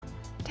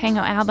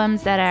tango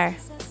albums that are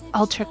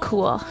ultra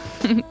cool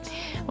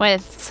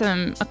with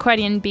some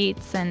accordion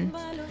beats and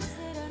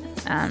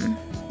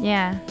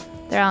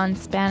they're all in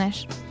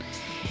Spanish.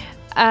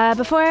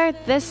 Before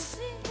this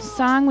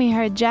song, we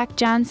heard Jack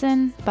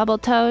Johnson, Bubble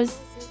Toes.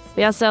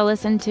 We also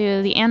listened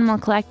to The Animal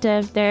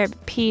Collective, their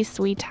piece,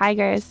 We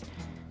Tigers.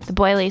 The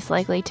Boilies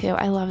likely too.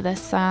 I love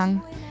this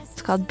song.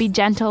 It's called Be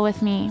Gentle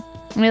With Me.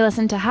 And we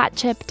listened to Hot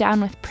Chip,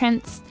 Down With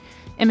Prince,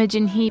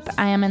 Imogen Heap,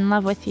 I Am In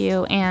Love With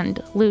You,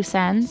 and Loose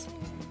Ends.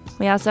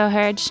 We also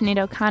heard Sinead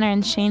O'Connor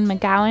and Shane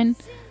MacGowan,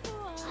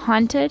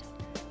 Haunted.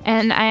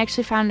 And I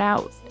actually found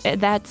out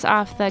that's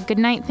off the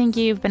Goodnight Thank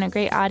You, You've Been a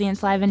Great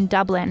Audience Live in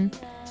Dublin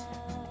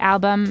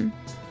album.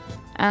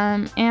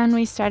 And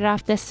we started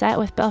off this set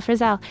with Bill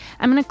Frisell.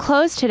 I'm going to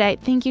close today.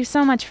 Thank you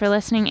so much for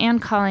listening and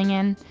calling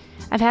in.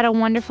 I've had a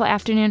wonderful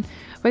afternoon.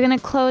 We're going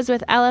to close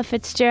with Ella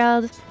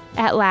Fitzgerald,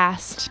 At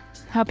Last.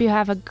 Hope you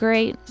have a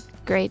great,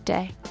 great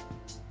day.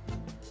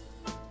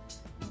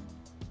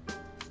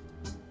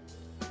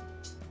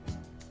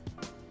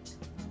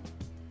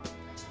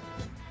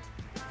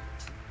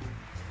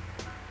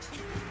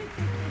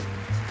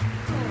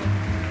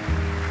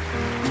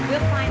 We'll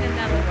find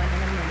another one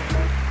in a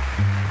minute.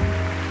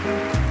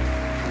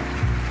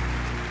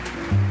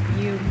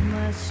 You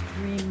must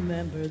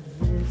remember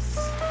this.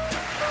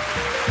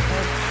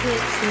 A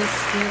kiss is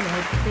still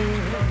a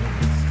kiss.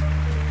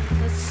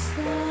 A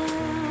sigh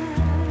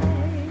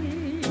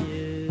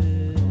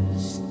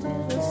is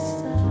still a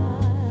sigh.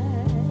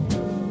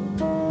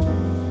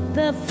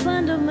 The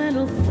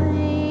fundamental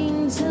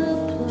things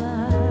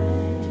apply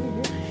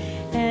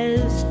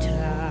as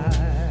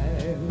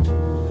time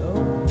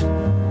goes by.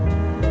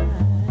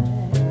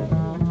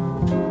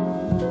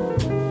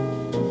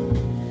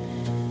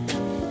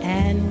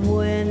 And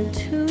when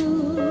two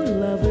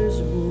lovers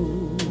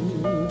woo,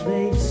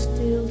 they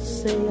still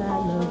say I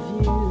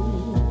love you.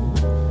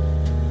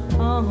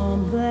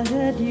 On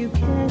that you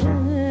can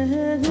rely.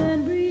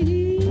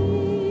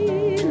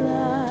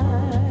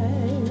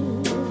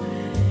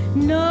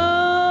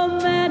 No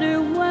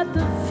matter what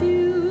the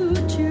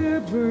future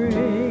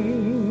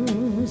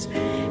brings,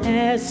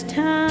 as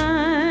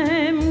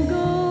time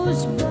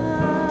goes by.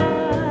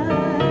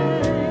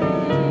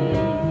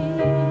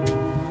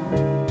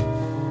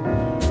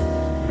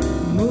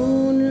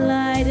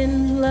 Moonlight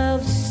and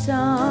love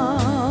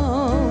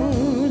songs,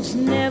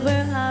 never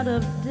out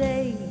of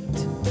date.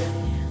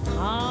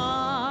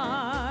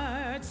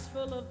 Hearts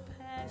full of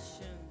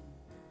passion,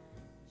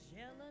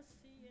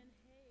 jealousy and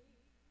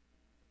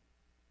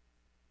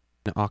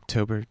hate.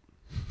 October.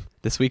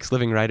 This week's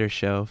Living Writers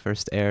Show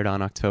first aired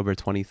on October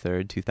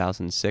 23rd,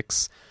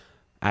 2006.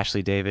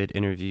 Ashley David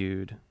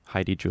interviewed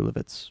Heidi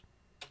Julavits.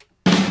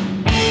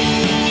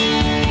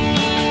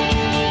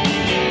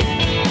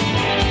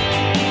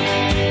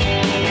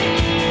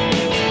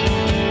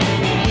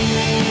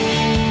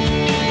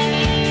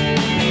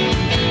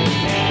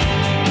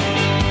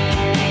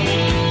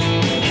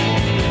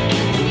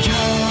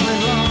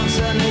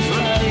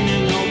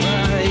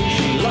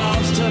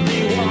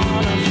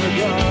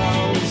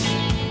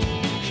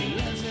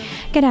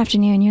 Good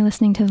afternoon. You're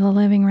listening to the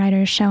Living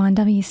Writers Show on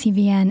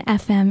WCVN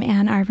FM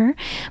Ann Arbor.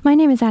 My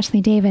name is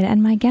Ashley David,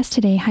 and my guest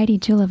today, Heidi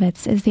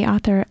Julavits, is the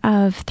author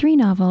of 3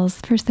 novels,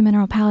 first The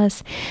Mineral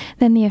Palace,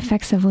 then The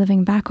Effects of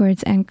Living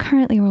Backwards, and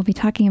currently we'll be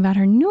talking about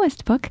her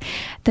newest book,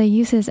 The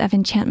Uses of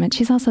Enchantment.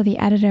 She's also the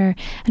editor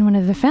and one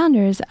of the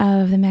founders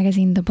of the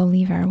magazine The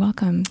Believer.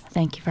 Welcome.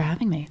 Thank you for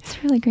having me.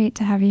 It's really great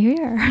to have you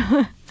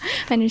here.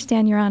 I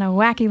understand you're on a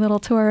wacky little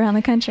tour around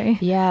the country.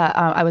 Yeah,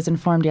 I was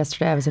informed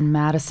yesterday I was in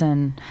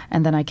Madison,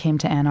 and then I came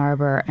to Ann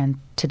Arbor, and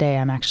today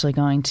I'm actually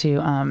going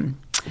to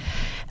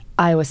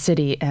Iowa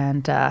City,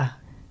 and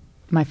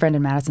my friend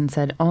in Madison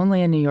said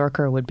only a New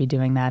Yorker would be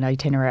doing that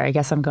itinerary. I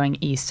guess I'm going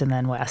east and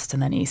then west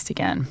and then east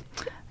again.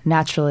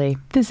 Naturally.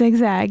 The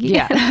zigzag.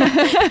 Yeah.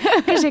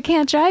 Because you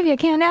can't drive, you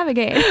can't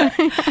navigate.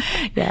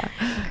 Yeah.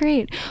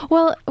 Great.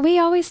 Well, we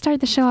always start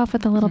the show off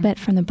with a little bit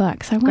from the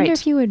book. So I wonder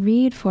if you would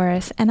read for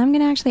us. And I'm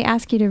going to actually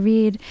ask you to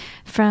read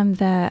from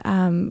the,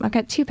 I've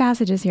got 2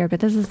 passages here, but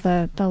this is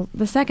the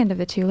second of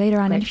the 2 later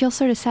on. Great. And if you'll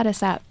sort of set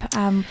us up,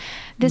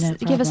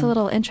 give us a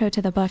little intro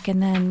to the book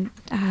and then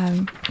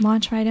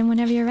launch right in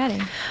whenever you're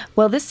ready.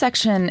 Well, this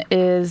section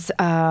is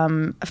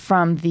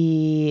from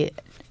the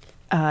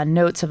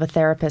notes of a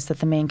therapist that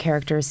the main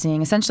character is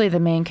seeing. Essentially, the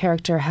main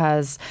character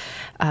has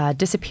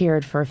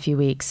disappeared for a few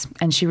weeks,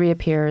 and she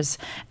reappears,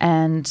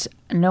 and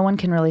no one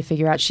can really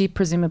figure out. She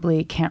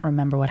presumably can't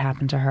remember what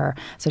happened to her,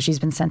 so she's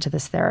been sent to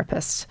this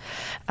therapist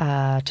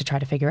to try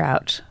to figure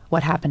out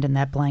what happened in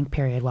that blank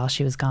period while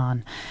she was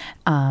gone,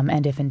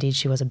 and if indeed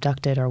she was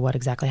abducted or what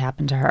exactly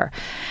happened to her.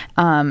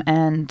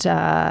 And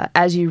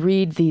as you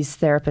read these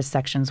therapist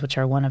sections, which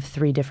are one of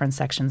 3 different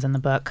sections in the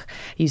book,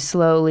 you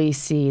slowly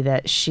see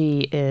that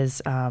she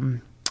is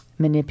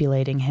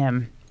manipulating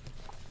him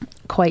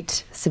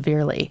quite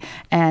severely.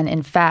 And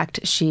in fact,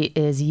 she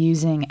is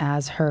using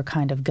as her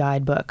kind of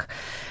guidebook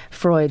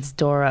Freud's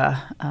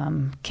Dora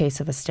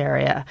case of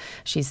hysteria.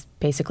 She's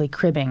basically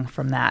cribbing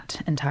from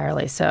that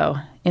entirely. So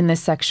in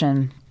this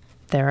section,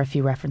 there are a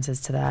few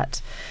references to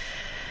that.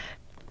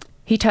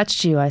 He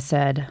touched you, I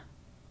said.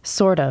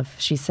 Sort of,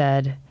 she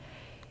said.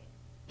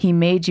 He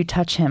made you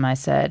touch him, I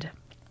said.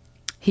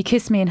 He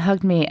kissed me and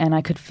hugged me, and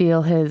I could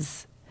feel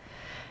his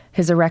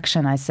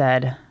erection, I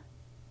said.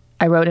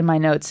 I wrote in my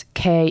notes,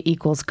 K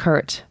equals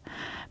Kurt.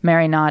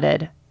 Mary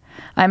nodded.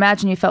 I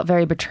imagine you felt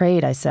very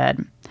betrayed, I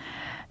said.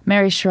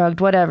 Mary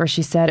shrugged. Whatever,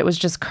 she said. It was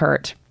just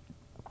Kurt.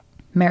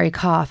 Mary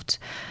coughed.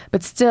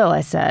 But still,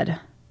 I said.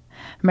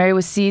 Mary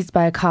was seized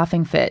by a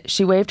coughing fit.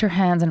 She waved her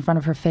hands in front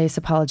of her face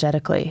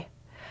apologetically.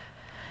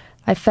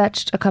 I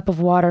fetched a cup of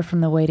water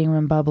from the waiting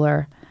room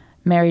bubbler.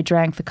 Mary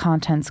drank the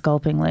contents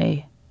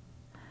gulpingly.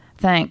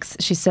 Thanks,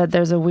 she said.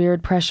 There's a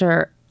weird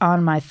pressure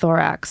on my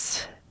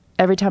thorax.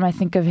 Every time I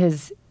think of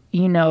his,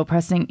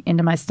 pressing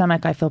into my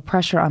stomach, I feel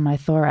pressure on my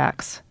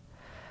thorax.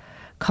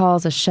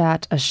 Calls a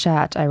shat,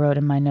 I wrote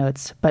in my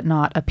notes, but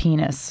not a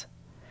penis.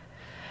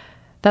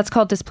 That's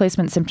called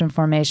displacement symptom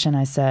formation,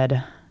 I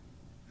said.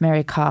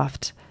 Mary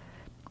coughed.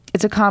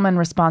 It's a common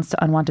response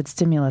to unwanted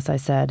stimulus, I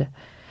said.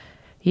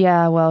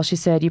 Yeah, well, she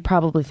said, you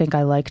probably think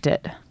I liked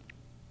it.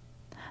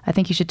 I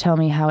think you should tell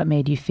me how it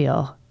made you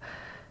feel.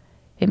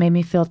 It made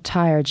me feel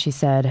tired, she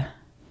said.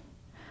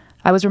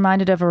 I was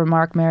reminded of a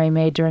remark Mary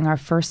made during our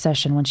first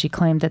session when she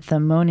claimed that the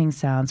moaning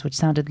sounds, which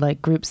sounded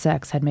like group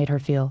sex, had made her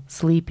feel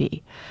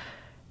sleepy.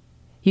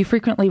 You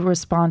frequently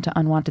respond to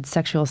unwanted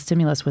sexual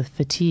stimulus with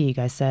fatigue,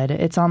 I said.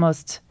 It's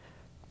almost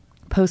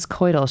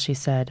postcoital, she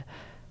said.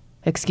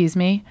 Excuse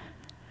me?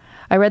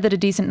 I read that a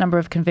decent number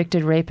of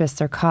convicted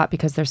rapists are caught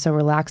because they're so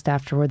relaxed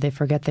afterward they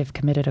forget they've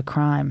committed a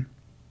crime.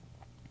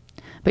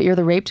 But you're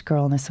the raped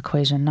girl in this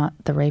equation, not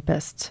the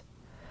rapist.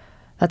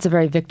 That's a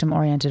very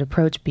victim-oriented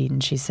approach, Beaton,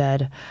 she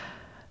said.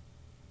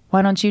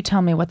 Why don't you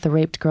tell me what the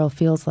raped girl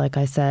feels like,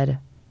 I said.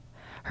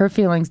 Her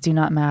feelings do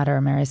not matter,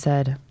 Mary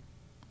said.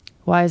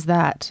 Why is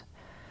that?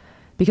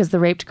 Because the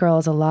raped girl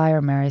is a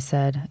liar, Mary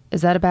said.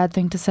 Is that a bad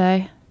thing to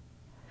say?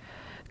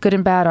 Good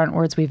and bad aren't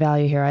words we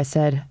value here, I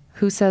said.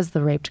 Who says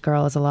the raped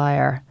girl is a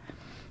liar?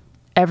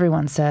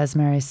 Everyone says,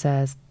 Mary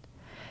says.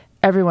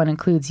 Everyone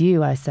includes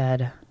you, I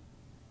said.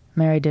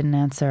 Mary didn't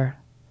answer.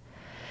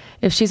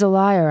 If she's a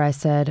liar, I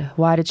said,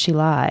 why did she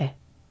lie?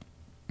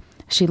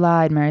 She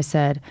lied, Mary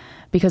said,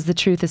 because the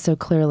truth is so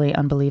clearly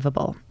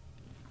unbelievable.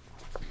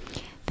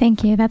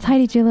 Thank you. That's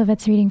Heidi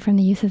Julavits reading from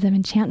The Uses of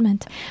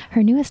Enchantment,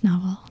 her newest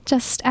novel,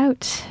 just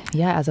out.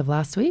 Yeah, as of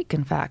last week,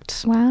 in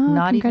fact. Wow,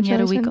 not even yet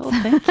a week old.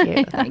 Thank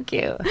you. Thank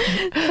you.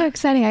 So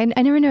exciting.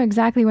 I never know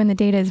exactly when the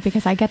date is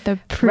because I get the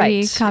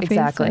pre-copies.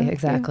 Right,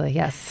 exactly,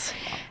 yes.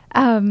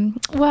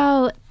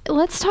 Well,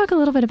 let's talk a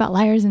little bit about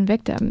liars and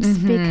victims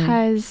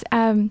because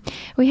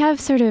we have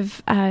sort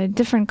of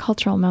different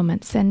cultural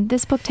moments. And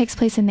this book takes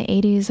place in the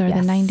 80s or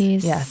the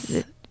 90s.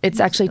 Yes. It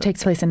actually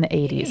takes place in the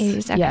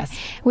 80s. Okay. Yes.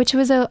 Which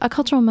was a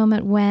cultural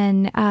moment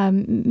when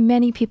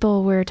many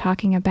people were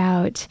talking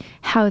about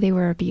how they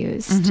were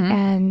abused.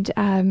 And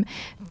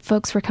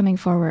folks were coming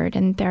forward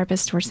and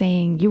therapists were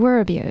saying, you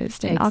were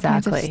abused and all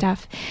kinds of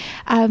stuff.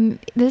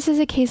 This is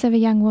a case of a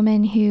young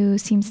woman who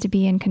seems to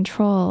be in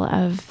control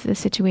of the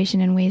situation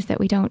in ways that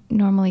we don't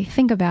normally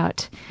think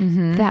about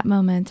that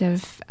moment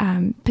of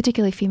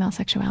particularly female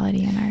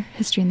sexuality in our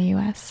history in the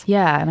U.S.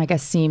 Yeah, and I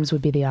guess seems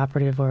would be the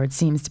operative word,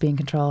 seems to be in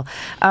control.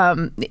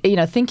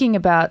 Thinking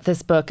about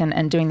this book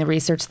and doing the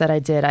research that I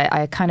did,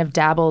 I kind of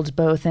dabbled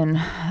both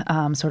in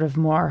sort of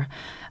more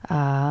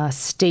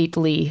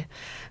stately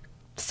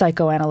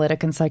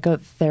psychoanalytic and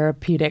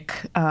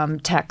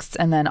psychotherapeutic texts,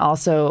 and then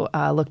also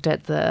looked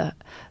at the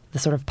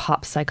sort of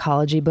pop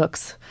psychology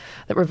books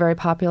that were very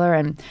popular.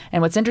 And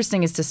what's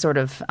interesting is to sort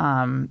of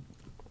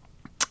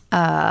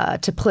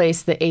to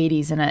place the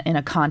 80s in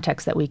a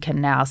context that we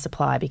can now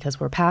supply because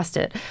we're past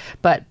it.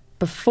 But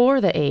before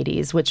the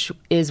 80s, which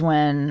is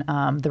when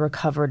the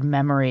recovered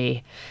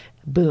memory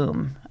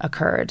boom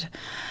occurred.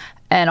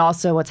 And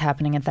also what's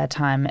happening at that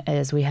time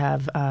is we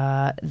have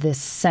this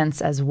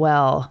sense as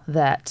well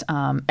that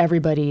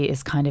everybody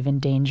is kind of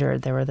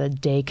endangered. There were the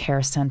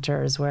daycare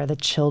centers where the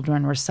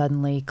children were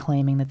suddenly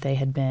claiming that they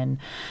had been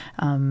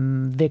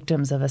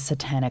victims of a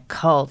satanic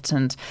cult.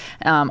 And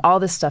all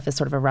this stuff is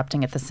sort of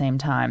erupting at the same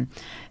time.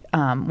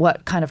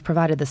 What kind of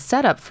provided the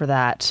setup for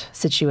that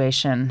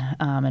situation,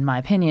 in my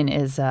opinion,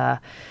 is a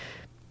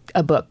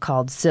book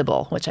called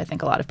Sybil, which I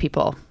think a lot of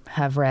people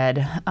have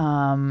read.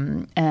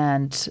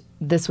 And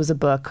this was a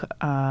book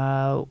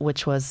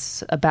which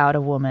was about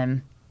a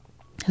woman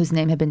whose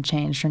name had been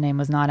changed. Her name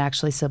was not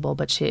actually Sybil,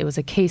 but it was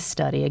a case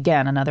study.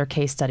 Again, another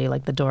case study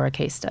like the Dora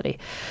case study.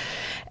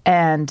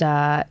 And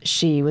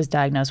she was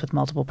diagnosed with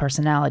multiple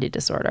personality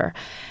disorder.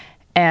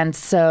 And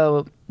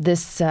so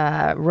this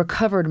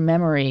recovered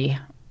memory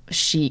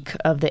chic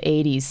of the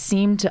 80s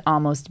seemed to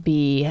almost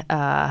be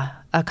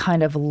a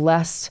kind of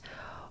less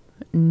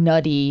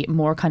nutty,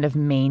 more kind of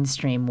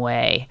mainstream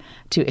way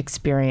to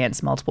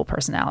experience multiple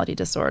personality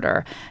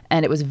disorder.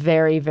 And it was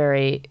very,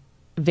 very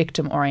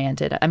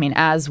victim-oriented. I mean,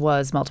 as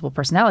was multiple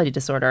personality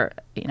disorder,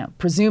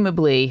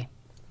 presumably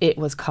it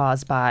was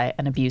caused by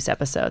an abuse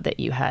episode that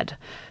you had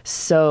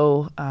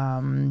so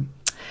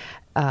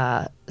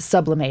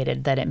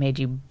sublimated that it made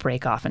you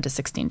break off into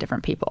 16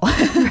 different people.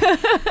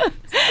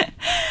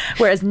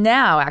 Whereas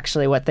now,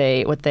 actually, what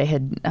they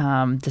had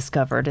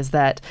discovered is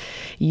that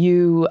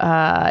you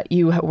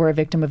were a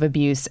victim of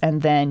abuse,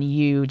 and then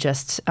you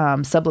just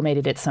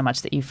sublimated it so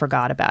much that you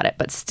forgot about it.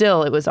 But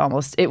still, it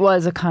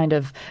was a kind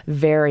of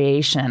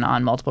variation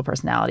on multiple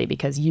personality,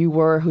 because you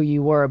were who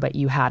you were, but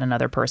you had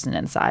another person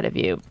inside of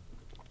you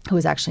who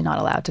was actually not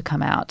allowed to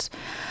come out.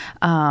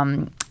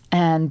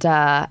 And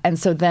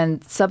so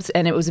then,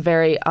 and it was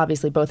very,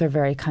 obviously, both are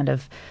very kind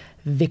of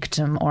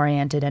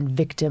victim-oriented and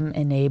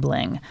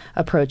victim-enabling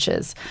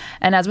approaches.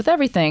 And as with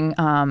everything,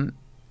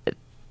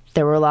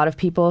 there were a lot of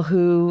people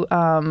who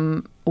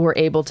were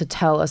able to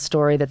tell a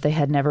story that they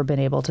had never been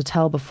able to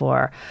tell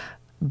before.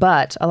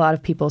 But a lot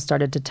of people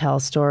started to tell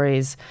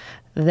stories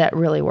that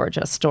really were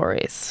just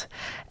stories.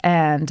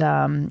 And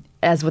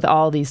as with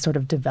all these sort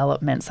of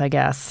developments, I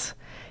guess,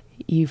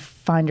 you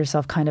find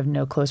yourself kind of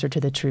no closer to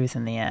the truth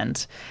in the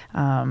end.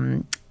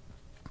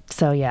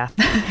 So, yeah.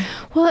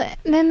 Well,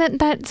 then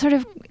that sort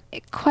of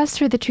quest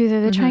for the truth,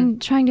 or the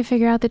trying to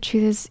figure out the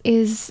truth,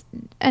 is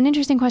an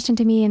interesting question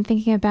to me in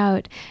thinking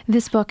about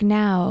this book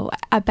now,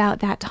 about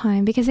that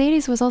time, because the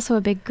 80s was also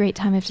a great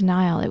time of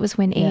denial. It was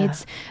when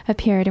AIDS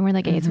appeared, and we're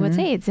like, AIDS, what's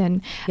AIDS?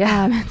 And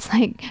it's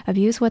like,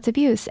 abuse, what's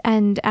abuse?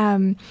 And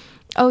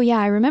oh yeah,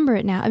 I remember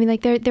it now. I mean,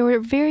 like there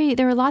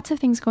were lots of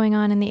things going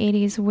on in the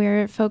 80s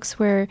where folks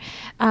were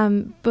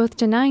both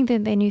denying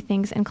that they knew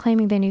things and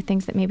claiming they knew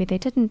things that maybe they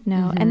didn't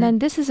know. And then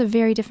this is a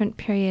very different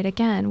period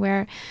again,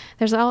 where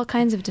there's all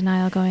kinds of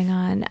denial going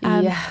on.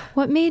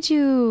 What made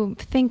you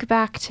think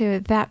back to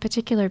that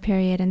particular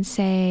period and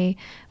say,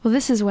 well,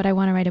 this is what I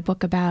want to write a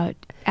book about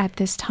at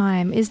this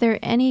time? Is there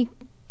any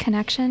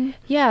connection?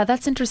 Yeah,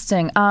 that's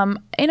interesting.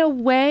 In a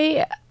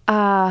way,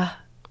 and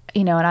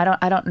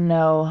I don't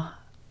know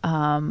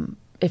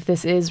if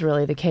this is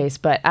really the case,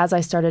 but as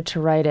I started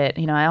to write it,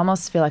 I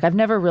almost feel like I've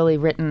never really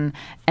written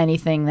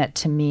anything that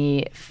to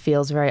me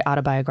feels very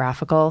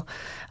autobiographical.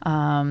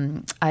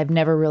 I've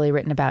never really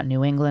written about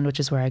New England, which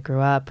is where I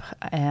grew up.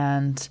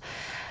 And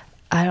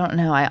I don't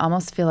know, I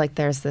almost feel like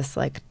there's this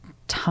like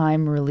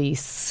time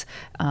release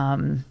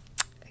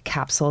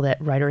capsule that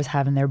writers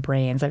have in their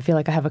brains. I feel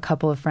like I have a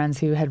couple of friends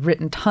who had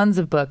written tons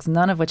of books,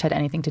 none of which had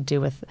anything to do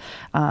with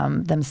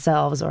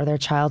themselves or their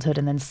childhood,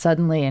 and then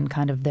suddenly in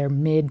kind of their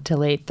mid to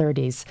late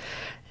 30s,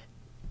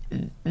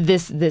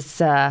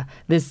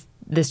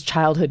 this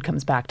childhood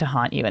comes back to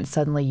haunt you, and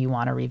suddenly you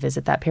want to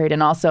revisit that period.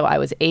 And also, I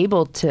was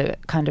able to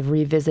kind of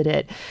revisit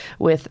it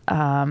with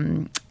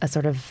a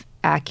sort of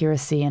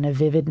accuracy and a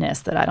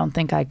vividness that I don't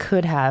think I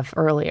could have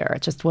earlier.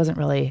 It just wasn't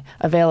really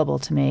available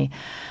to me.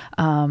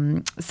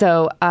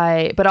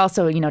 But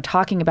also,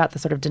 talking about the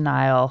sort of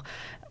denial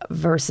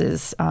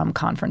versus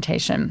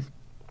confrontation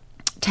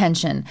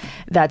tension,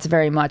 that's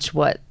very much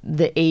what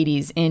the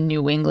 80s in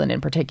New England in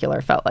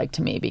particular felt like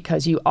to me,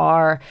 because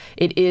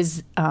it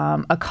is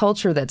a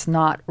culture that's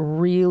not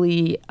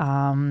really,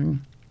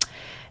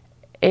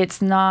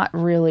 it's not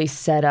really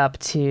set up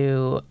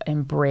to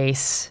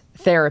embrace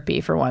therapy,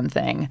 for one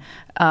thing.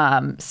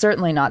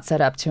 Certainly not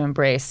set up to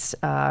embrace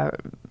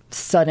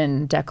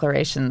sudden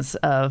declarations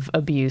of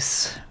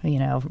abuse,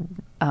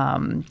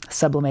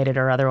 sublimated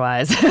or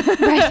otherwise.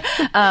 Right.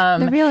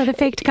 The real or the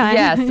faked kind.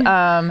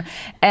 Yes.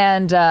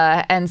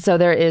 And so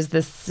there is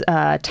this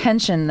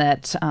tension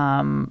that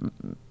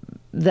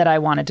I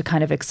wanted to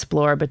kind of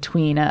explore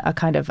between a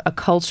kind of a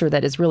culture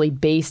that is really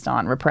based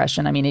on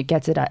repression. I mean, it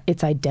gets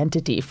its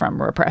identity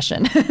from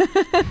repression,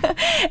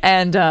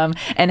 and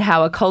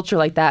how a culture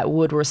like that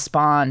would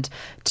respond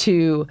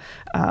to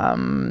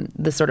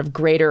the sort of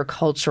greater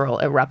cultural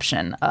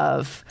eruption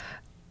of,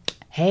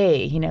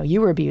 hey,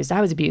 you were abused, I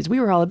was abused, we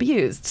were all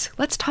abused.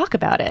 Let's talk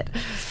about it.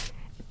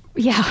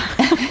 Yeah.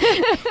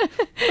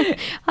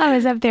 I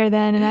was up there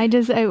then, and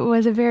it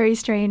was a very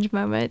strange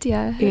moment.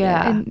 Yeah.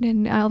 Yeah.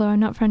 And although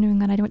I'm not from New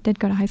England, I did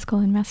go to high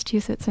school in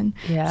Massachusetts, and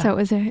so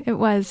it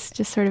was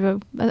just sort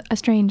of a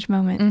strange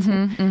moment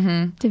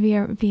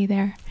to be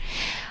there.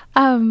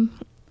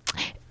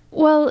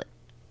 Well,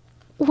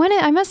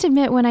 I must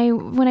admit, when I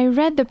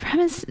read the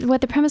premise,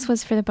 what the premise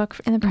was for the book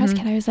in the press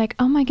kit, I was like,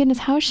 oh my goodness,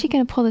 how is she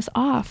going to pull this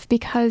off?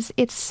 Because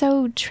it's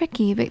so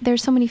tricky. But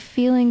there's so many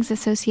feelings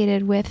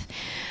associated with,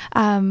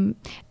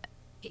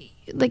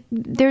 like,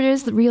 there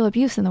is real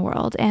abuse in the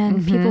world,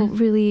 and people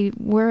really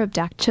were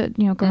abducted.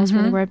 Girls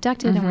really were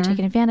abducted and were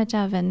taken advantage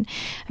of, and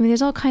I mean,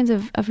 there's all kinds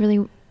of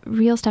really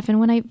real stuff. And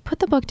when I put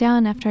the book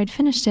down after I'd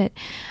finished it,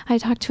 I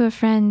talked to a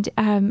friend,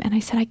 and I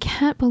said, I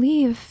can't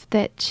believe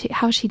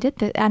how she did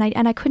that.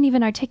 And I couldn't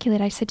even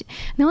articulate. I said,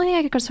 the only thing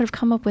I could sort of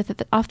come up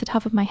with off the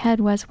top of my head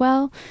was,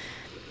 well,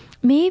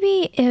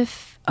 maybe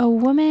if a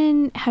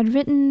woman had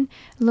written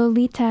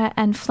Lolita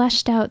and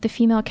fleshed out the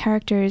female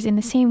characters in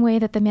the same way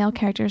that the male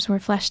characters were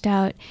fleshed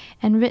out,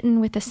 and written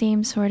with the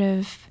same sort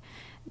of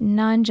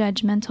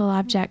non-judgmental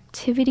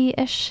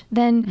objectivity-ish,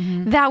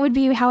 then that would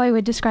be how I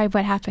would describe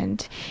what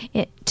happened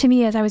to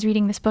me as I was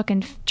reading this book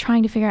and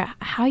trying to figure out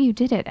how you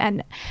did it.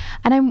 And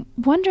I'm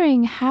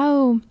wondering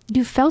how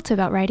you felt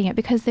about writing it,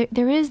 because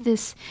there is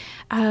this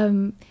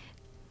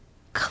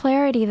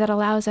clarity that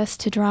allows us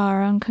to draw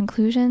our own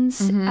conclusions.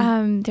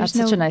 There's That's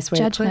no such a nice way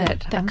to put judgment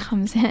it. that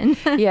comes in.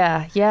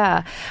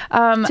 Yeah.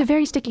 To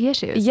very sticky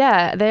issues.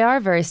 Yeah, they are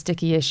very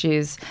sticky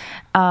issues.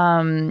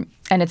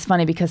 And it's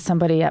funny because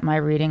somebody at my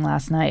reading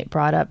last night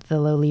brought up the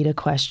Lolita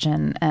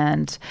question,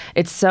 and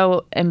it's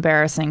so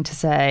embarrassing to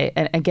say.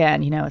 And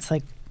again, it's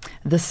like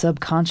the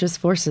subconscious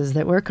forces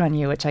that work on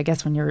you, which I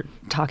guess when you're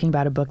talking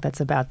about a book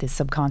that's about the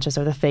subconscious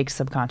or the fake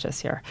subconscious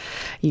here,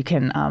 you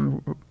can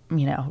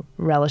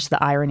relish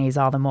the ironies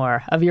all the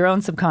more of your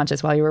own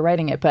subconscious while you were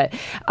writing it. But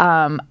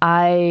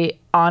I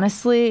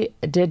honestly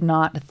did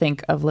not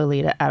think of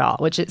Lolita at all,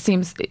 which it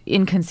seems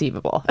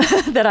inconceivable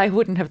that I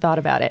wouldn't have thought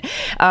about it.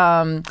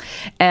 And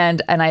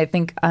I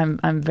think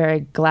I'm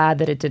very glad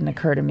that it didn't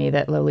occur to me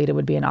that Lolita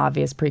would be an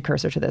obvious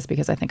precursor to this,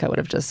 because I think I would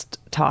have just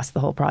tossed the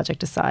whole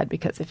project aside.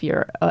 Because if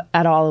you're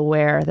at all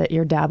aware that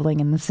you're dabbling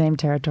in the same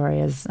territory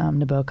as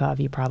Nabokov,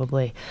 you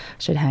probably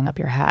should hang up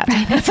your hat.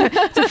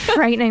 It's a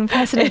frightening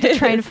precedent to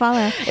try and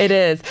follow. It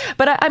is.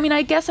 But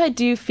I guess I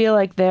do feel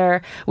like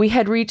we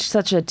had reached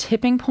such a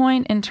tipping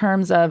point in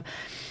terms of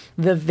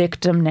the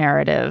victim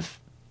narrative.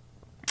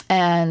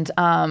 And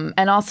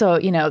also,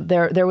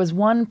 there was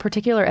one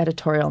particular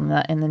editorial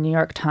in the New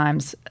York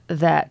Times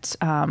that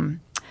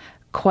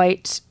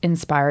quite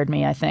inspired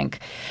me, I think.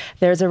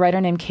 There's a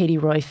writer named Katie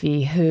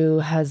Roiphe who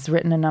has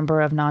written a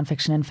number of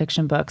nonfiction and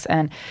fiction books,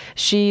 and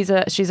she's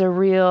a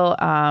real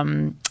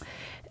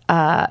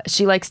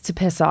she likes to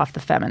piss off the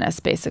feminists,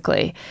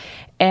 basically.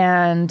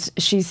 And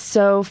she's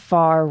so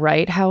far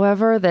right,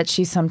 however, that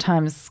she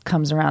sometimes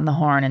comes around the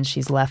horn and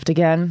she's left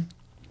again.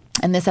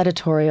 And this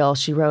editorial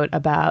she wrote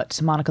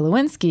about Monica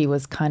Lewinsky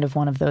was kind of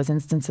one of those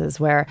instances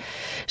where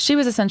she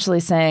was essentially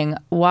saying,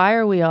 why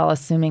are we all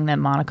assuming that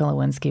Monica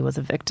Lewinsky was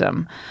a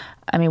victim?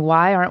 I mean,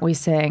 why aren't we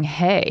saying,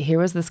 hey, here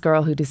was this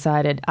girl who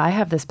decided I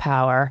have this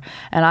power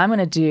and I'm going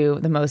to do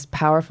the most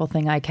powerful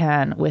thing I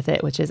can with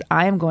it, which is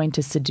I am going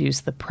to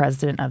seduce the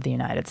president of the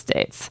United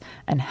States.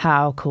 And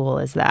how cool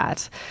is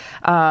that?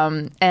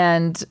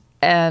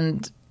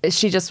 And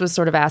she just was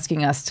sort of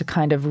asking us to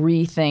kind of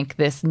rethink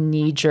this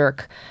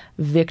knee-jerk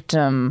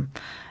victim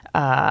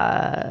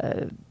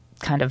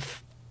kind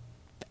of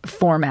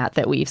format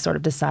that we've sort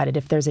of decided.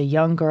 If there's a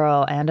young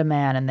girl and a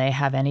man and they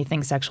have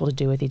anything sexual to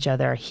do with each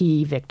other,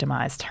 he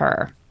victimized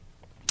her.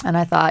 And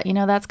I thought,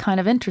 that's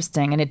kind of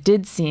interesting. And it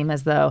did seem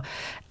as though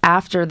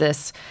after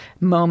this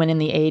moment in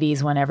the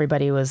 80s when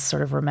everybody was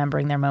sort of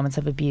remembering their moments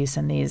of abuse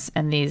and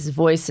these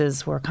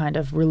voices were kind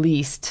of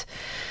released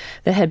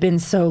that had been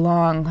so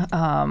long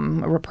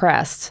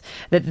repressed,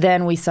 that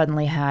then we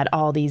suddenly had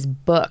all these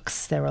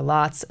books. There were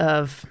lots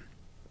of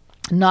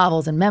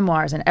novels and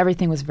memoirs, and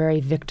everything was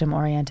very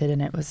victim-oriented.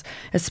 And it was,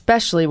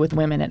 especially with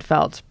women, it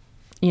felt,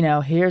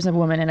 here's a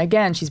woman, and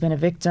again, she's been a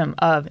victim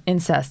of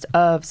incest,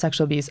 of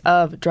sexual abuse,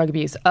 of drug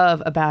abuse,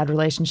 of a bad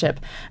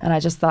relationship. And I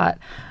just thought,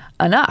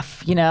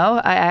 enough,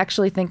 I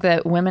actually think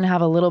that women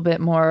have a little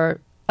bit more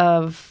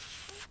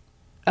of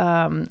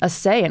a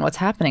say in what's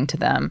happening to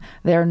them.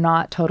 They're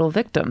not total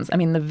victims. I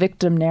mean, the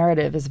victim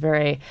narrative is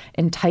very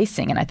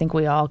enticing, and I think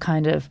we all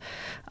kind of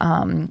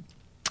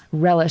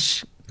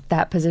relish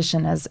that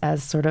position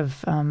as sort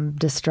of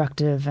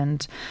destructive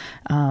and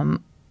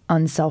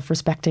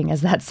unself-respecting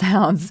as that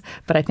sounds.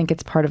 But I think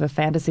it's part of a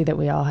fantasy that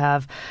we all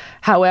have.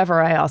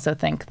 However, I also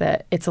think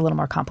that it's a little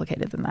more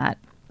complicated than that.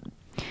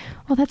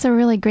 Well, that's a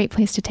really great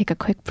place to take a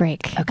quick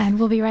break. Okay. And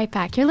we'll be right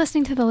back. You're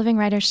listening to The Living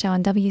Writers Show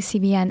on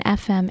WCBN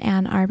FM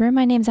Ann Arbor.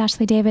 My name's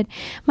Ashley David.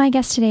 My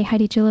guest today,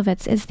 Heidi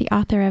Julavits, is the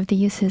author of The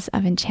Uses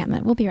of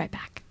Enchantment. We'll be right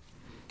back.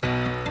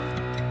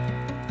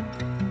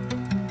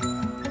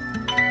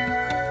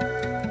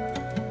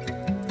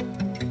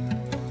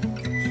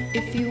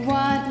 If you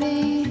want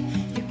me,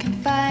 you can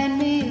find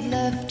me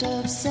left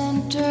of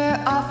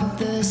center off of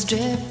the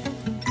strip,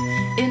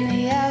 in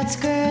the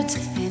outskirts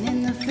and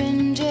in the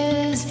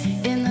fringes,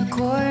 in the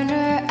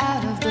corner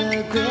out of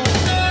the grip.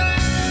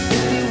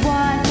 If you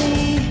want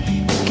me,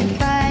 you can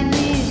find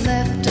me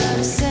left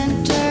of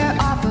center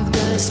off of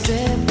the strip,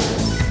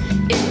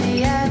 in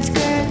the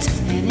outskirts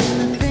and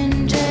in the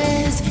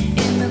fringes,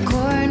 in the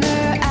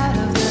corner out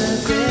of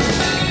the grip.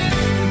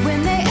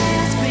 When they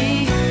ask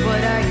me,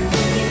 what are you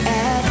looking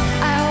at?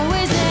 I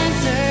always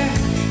answer,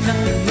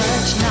 nothing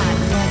much, not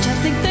much. I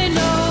think they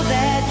know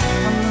that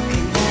I'm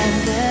looking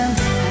at them. I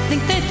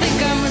think they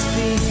think I must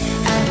be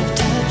out of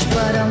touch,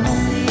 but I'm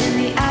only in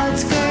the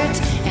outskirts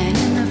and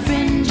in the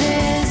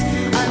fringes,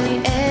 on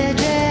the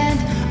edge and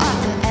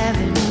off the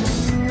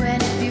avenue.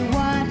 And if you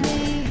want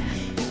me,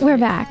 We're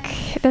back.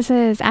 This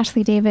is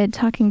Ashley David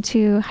talking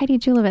to Heidi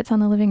Julovitz on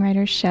the Living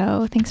Writers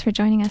Show. Thanks for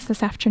joining us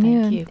this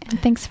afternoon. Thank you. And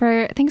thanks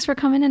for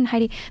coming in,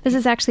 Heidi. This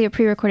is actually a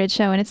pre-recorded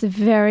show, and it's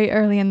very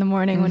early in the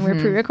morning when we're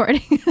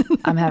pre-recording.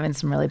 I'm having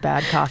some really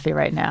bad coffee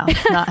right now.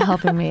 It's not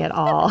helping me at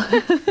all.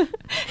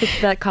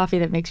 It's that coffee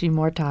that makes you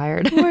more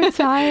tired. More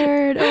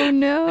tired. Oh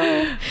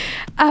no.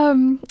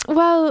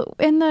 Well,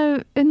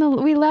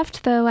 we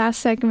left the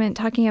last segment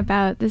talking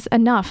about this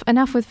enough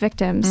with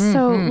victims.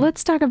 So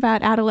let's talk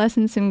about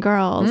adolescents and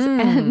girls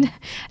and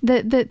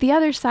the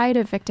other side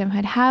of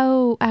victimhood.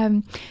 How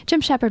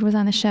Jim Shepard was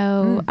on the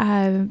show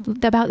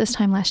about this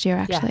time last year,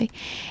 actually,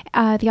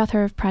 the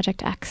author of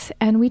Project X,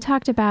 and we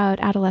talked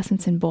about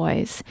adolescents and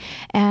boys.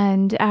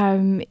 And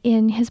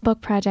in his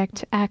book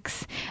Project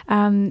X,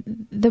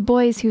 the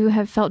boys who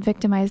have felt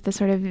victimized, the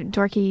sort of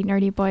dorky,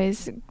 nerdy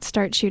boys,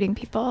 start shooting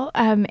people,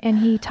 and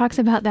he talks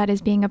about that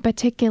as being a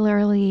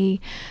particularly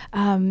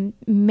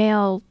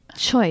male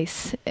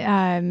choice,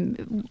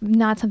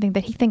 not something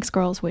that he thinks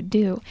girls would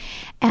do.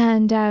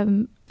 And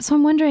so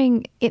I'm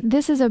wondering,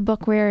 this is a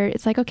book where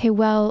it's like, okay,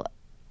 well,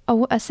 a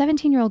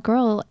 17-year-old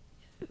girl,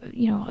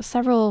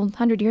 several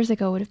hundred years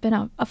ago would have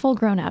been a full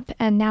grown-up,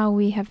 and now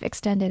we have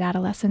extended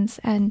adolescence.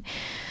 And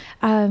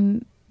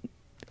the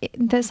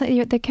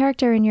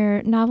character in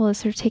your novel is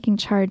sort of taking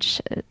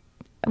charge,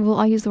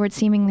 I'll use the word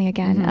seemingly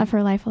again, of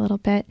her life a little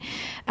bit.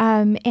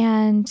 And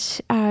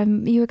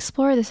you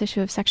explore this issue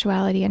of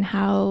sexuality and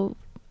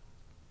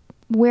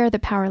where the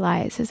power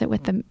lies. Is it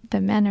with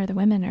the men or the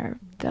women, or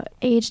the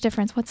age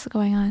difference? What's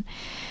going on?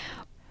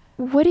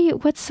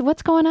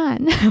 What's going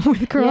on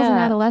with girls and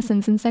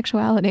adolescents and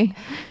sexuality?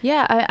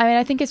 Yeah,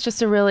 I think it's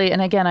just a really,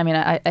 and again,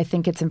 I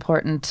think it's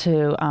important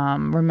to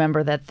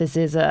remember that this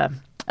is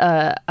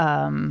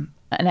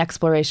an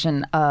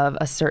exploration of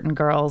a certain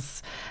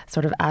girl's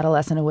sort of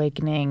adolescent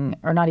awakening,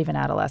 or not even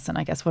adolescent,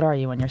 I guess. What are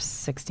you when you're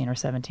 16 or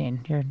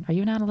 17? Are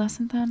you an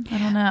adolescent then? I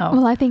don't know.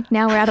 Well, I think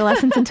now we're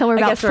adolescents until we're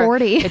about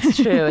 40. It's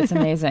true. It's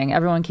amazing.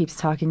 Everyone keeps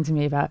talking to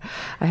me about,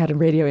 I had a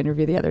radio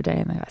interview the other day,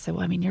 and I said,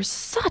 well, you're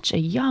such a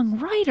young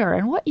writer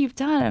and what you've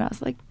done. And I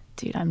was like,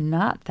 dude, I'm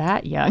not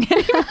that young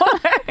anymore.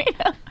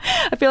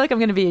 I feel like I'm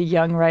going to be a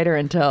young writer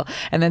and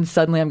then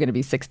suddenly I'm going to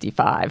be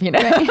 65,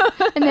 Right.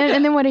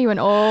 And then what are you, an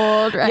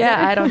old writer?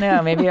 Yeah, I don't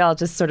know. Maybe I'll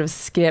just sort of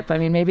skip.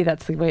 Maybe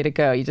that's the way to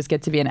go. You just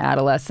get to be an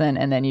adolescent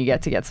and then you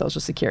get to get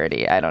Social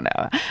Security. I don't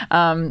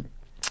know.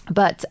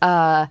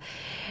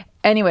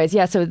 Anyways,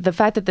 so the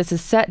fact that this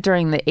is set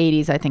during the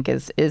 80s, I think,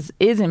 is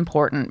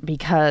important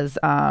because,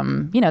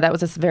 that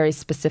was a very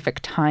specific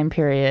time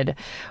period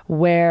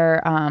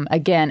where,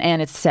 again,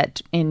 and it's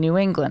set in New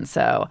England.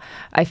 So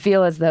I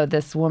feel as though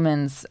this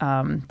woman's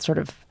sort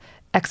of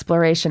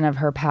exploration of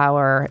her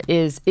power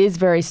is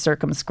very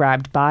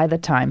circumscribed by the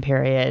time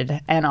period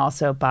and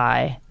also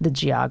by the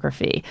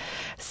geography.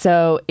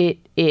 So it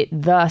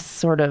thus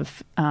sort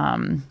of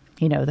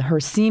her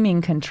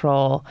seeming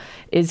control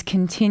is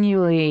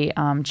continually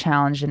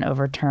challenged and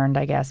overturned,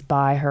 I guess,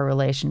 by her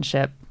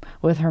relationship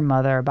with her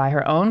mother, by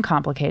her own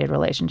complicated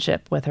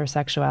relationship with her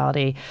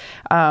sexuality,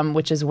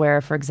 which is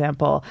where, for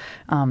example,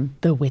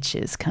 the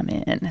witches come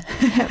in.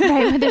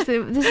 Right. This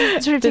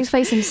sort of takes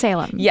place in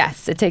Salem.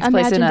 Yes, it takes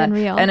place in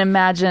an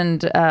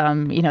imagined.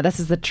 This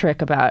is the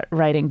trick about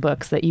writing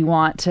books, that you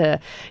want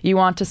to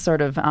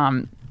sort of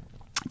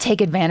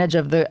take advantage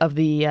of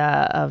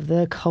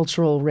the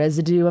cultural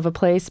residue of a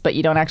place, but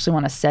you don't actually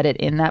want to set it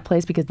in that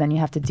place, because then you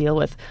have to deal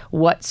with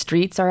what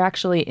streets are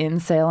actually in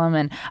Salem.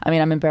 And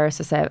I'm embarrassed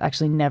to say I've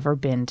actually never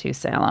been to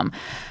Salem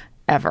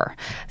ever.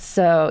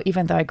 So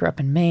even though I grew up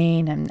in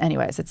Maine, and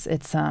anyways, it's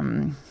there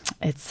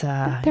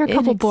are a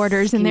couple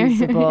borders in there.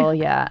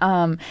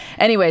 Yeah.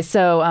 Anyway,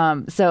 so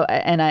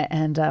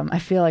I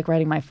feel like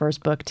writing my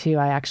first book too.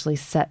 I actually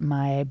set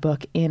my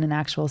book in an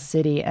actual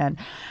city, and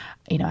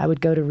I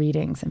would go to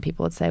readings and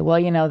people would say,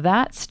 well,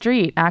 that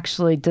street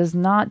actually does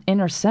not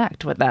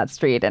intersect with that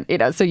street. And,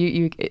 so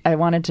I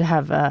wanted to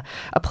have a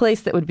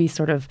place that would be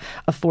sort of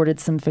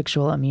afforded some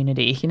fictional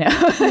immunity,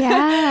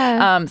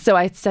 Yeah. So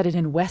I set it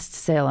in West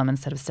Salem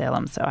instead of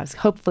Salem. So I was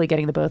hopefully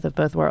getting the best of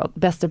both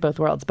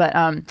worlds. But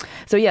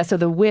so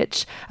the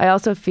witch, I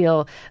also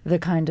feel the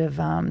kind of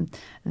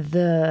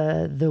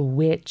the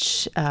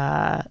witch,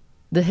 the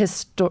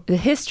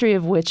history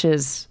of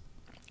witches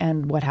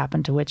and what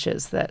happened to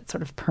witches that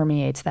sort of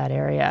permeates that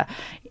area.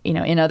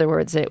 In other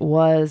words, it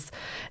was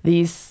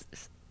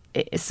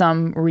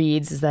some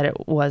reads is that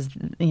it was,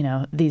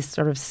 these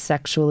sort of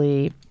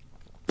sexually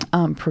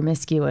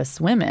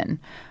promiscuous women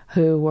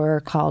who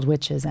were called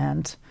witches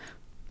and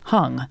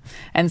hung.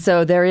 And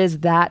so there is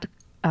that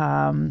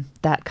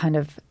kind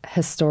of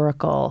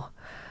historical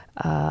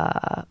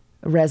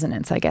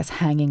resonance, I guess,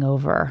 hanging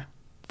over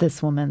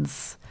this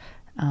woman's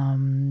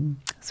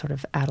sort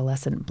of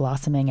adolescent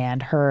blossoming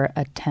and her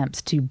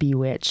attempts to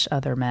bewitch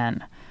other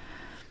men.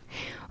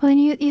 Well, and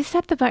you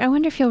set the book. I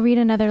wonder if you'll read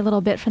another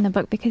little bit from the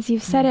book, because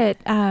you've set it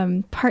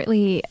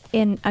partly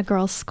in a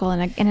girls' school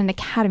and in an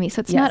academy. So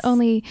it's not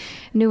only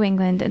New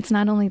England, it's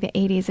not only the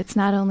 80s, it's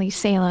not only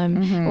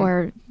Salem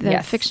or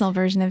the fictional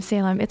version of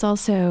Salem. It's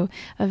also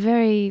a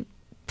very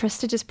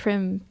prestigious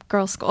prim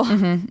girls' school.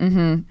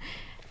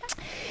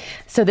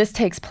 So this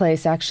takes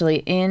place actually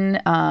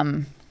in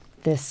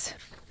this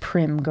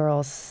prim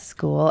girls'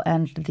 school,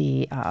 and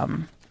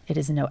it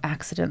is no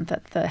accident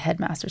that the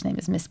headmaster's name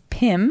is Miss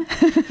Pym.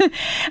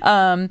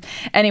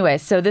 Anyway,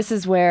 so this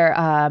is where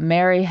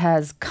Mary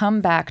has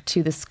come back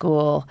to the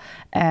school,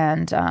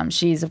 and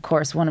she's, of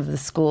course, one of the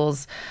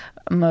school's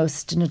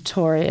most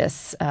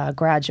notorious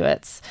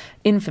graduates,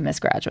 infamous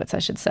graduates, I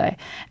should say.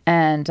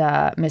 And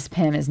Miss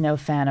Pym is no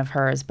fan of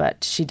hers,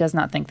 but she does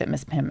not think that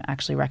Miss Pym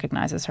actually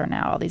recognizes her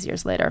now, all these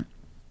years later.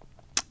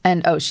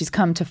 And she's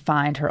come to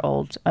find her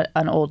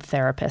an old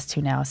therapist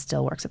who now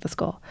still works at the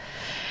school.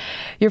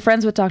 "You're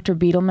friends with Dr.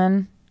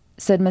 Beetleman?"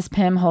 said Miss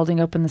Pym, holding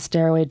open the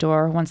stairway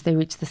door once they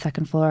reached the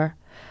second floor.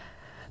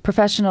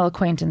 "Professional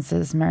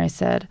acquaintances," Mary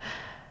said.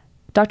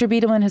 "Dr.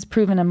 Beetleman has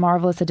proven a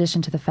marvelous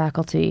addition to the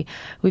faculty.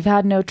 We've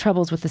had no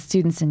troubles with the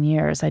students in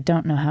years. I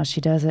don't know how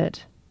she does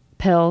it."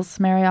 "Pills?"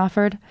 Mary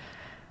offered.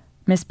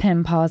 Miss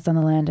Pym paused on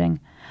the landing.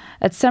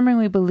 "At Semmering,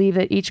 we believe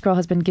that each girl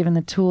has been given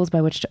the tools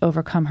by which to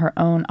overcome her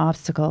own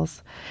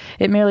obstacles.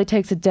 It merely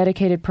takes a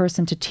dedicated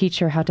person to teach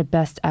her how to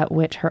best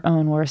outwit her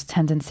own worst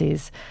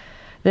tendencies.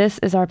 This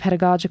is our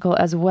pedagogical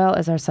as well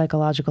as our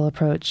psychological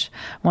approach,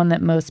 one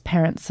that most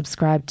parents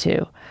subscribe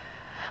to.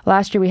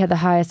 Last year, we had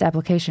the highest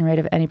application rate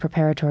of any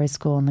preparatory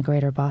school in the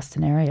greater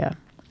Boston area."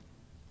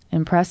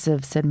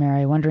 "Impressive," said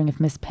Mary, wondering if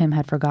Miss Pym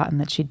had forgotten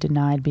that she'd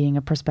denied being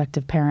a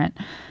prospective parent.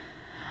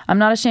 "I'm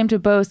not ashamed to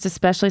boast,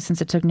 especially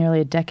since it took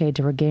nearly a decade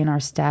to regain our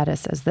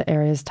status as the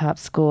area's top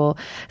school.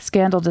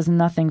 Scandal does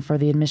nothing for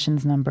the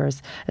admissions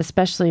numbers,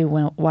 especially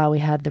while we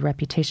had the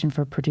reputation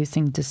for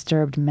producing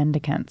disturbed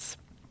mendicants."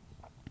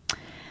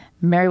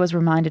 Mary was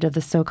reminded of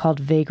the so-called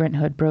vagrant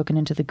who had broken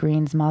into the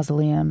Greens'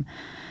 mausoleum.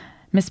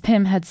 Miss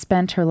Pym had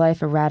spent her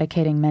life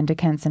eradicating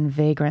mendicants and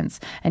vagrants,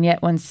 and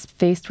yet when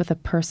faced with a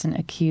person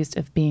accused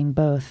of being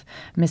both,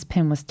 Miss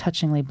Pym was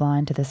touchingly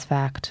blind to this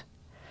fact.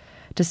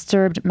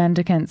 "Disturbed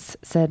mendicants,"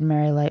 said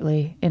Mary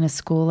lightly, "in a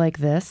school like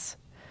this?"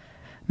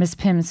 Miss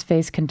Pym's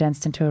face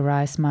condensed into a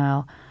wry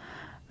smile.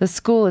 "The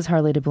school is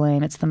hardly to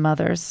blame, it's the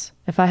mothers.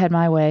 If I had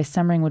my way,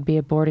 Semmering would be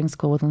a boarding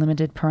school with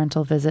limited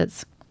parental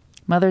visits.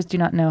 Mothers do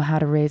not know how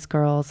to raise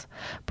girls.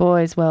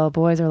 Boys, well,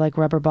 boys are like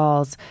rubber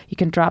balls. You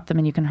can drop them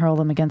and you can hurl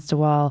them against a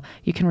wall.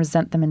 You can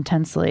resent them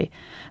intensely.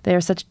 They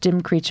are such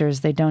dim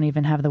creatures they don't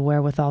even have the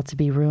wherewithal to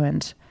be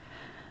ruined.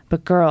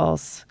 But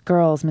girls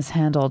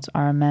mishandled,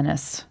 are a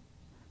menace."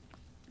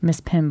 Miss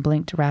Pym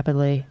blinked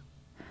rapidly.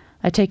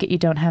 "I take it you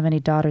don't have any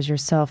daughters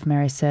yourself,"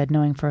 Mary said,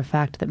 knowing for a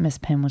fact that Miss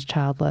Pym was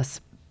childless.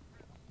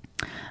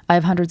 "I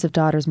have hundreds of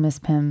daughters," Miss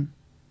Pym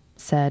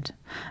said.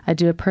 "I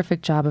do a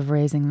perfect job of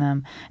raising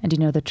them, and do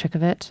you know the trick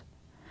of it?"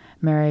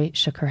 Mary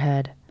shook her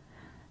head.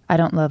 "I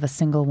don't love a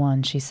single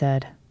one," she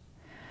said.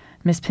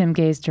 Miss Pym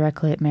gazed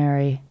directly at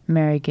Mary.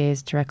 Mary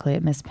gazed directly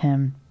at Miss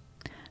Pym.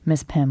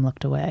 Miss Pym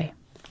looked away.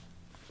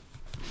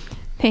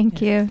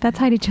 Thank you. That's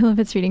Heidi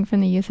Julovitz reading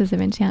from The Uses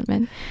of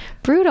Enchantment.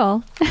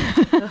 Brutal.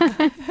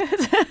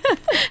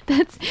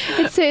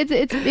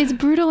 It's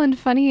brutal and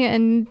funny,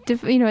 and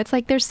it's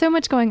like there's so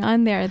much going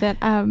on there that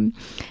I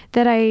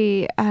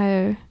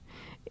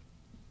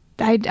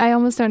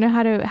almost don't know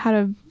how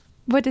to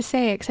what to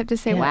say except to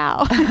say,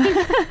 wow.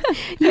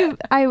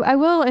 I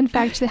will, in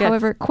fact,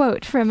 however,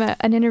 quote from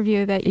an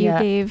interview that you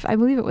gave, I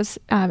believe it was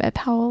at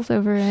Powell's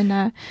over in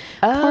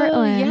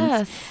Portland.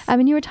 Yes.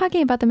 And you were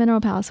talking about The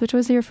Mineral Palace, which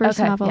was your first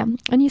novel. Yeah.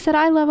 And you said,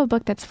 "I love a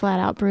book that's flat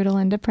out brutal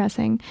and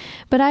depressing,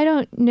 but I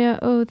don't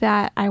know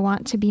that I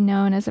want to be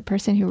known as a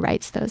person who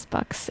writes those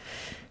books."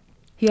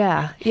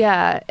 Yeah.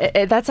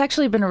 That's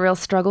actually been a real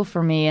struggle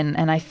for me,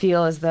 and I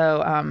feel as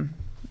though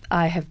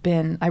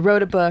I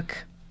wrote a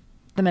book,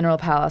 The Mineral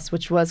Palace,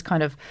 which was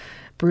kind of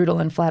brutal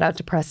and flat out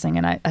depressing.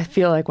 And I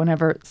feel like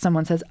whenever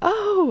someone says,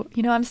 "Oh,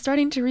 I'm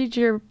starting to read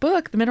your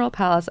book, The Mineral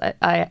Palace,"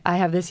 I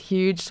have this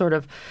huge sort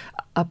of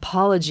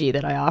apology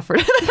that I offer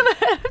to them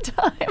ahead of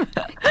time.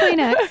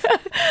 Kleenex.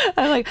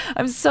 I'm like,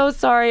 "I'm so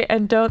sorry,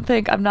 and don't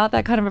think I'm not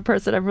that kind of a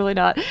person. I'm really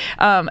not."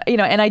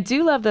 And I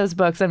do love those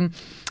books. And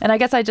I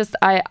guess I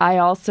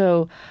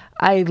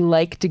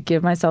like to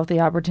give myself the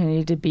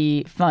opportunity to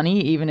be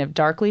funny, even if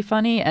darkly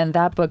funny. And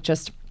that book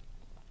just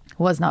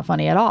was not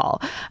funny at all.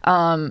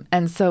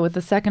 And so with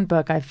the second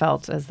book, I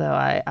felt as though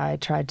I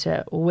tried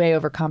to way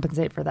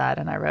overcompensate for that.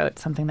 And I wrote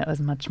something that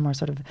was much more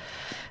sort of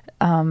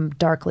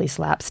darkly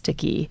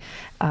slapsticky.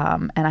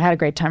 And I had a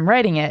great time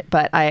writing it.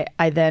 But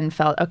I then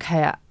felt,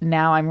 okay,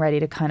 now I'm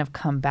ready to kind of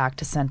come back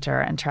to center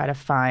and try to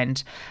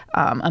find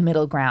a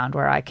middle ground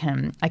where I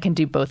can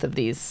do both of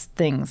these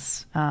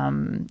things,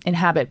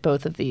 inhabit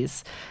both of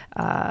these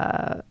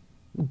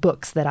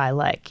books that I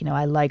like.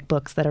 I like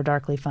books that are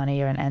darkly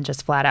funny and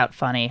just flat out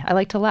funny. I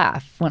like to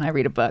laugh when I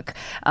read a book.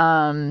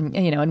 And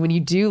when you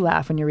do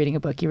laugh when you're reading a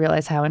book, you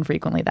realize how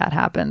infrequently that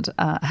happens.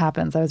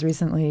 I was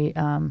recently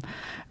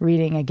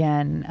reading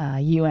again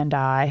You and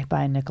I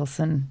by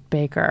Nicholson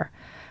Baker.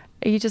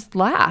 You just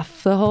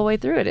laugh the whole way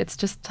through it. It's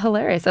just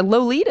hilarious. And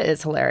Lolita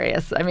is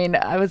hilarious. I mean,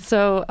 I was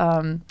so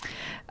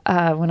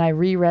when I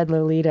reread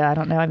Lolita, I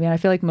don't know. I mean, I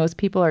feel like most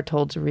people are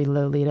told to read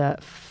Lolita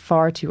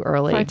far too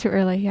early. Far too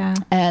early, yeah.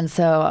 And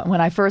so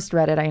when I first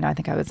read it, I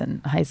think I was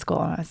in high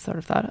school, and I sort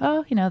of thought,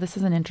 oh, this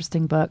is an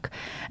interesting book.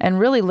 And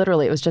really,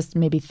 literally, it was just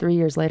maybe 3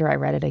 years later I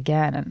read it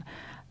again, and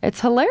it's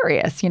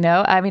hilarious,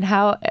 I mean,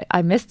 how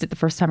I missed it the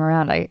first time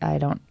around,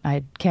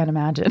 I can't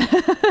imagine.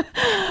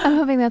 I'm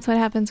hoping that's what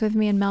happens with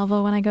me and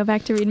Melville when I go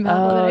back to read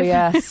Melville. Oh,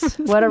 yes.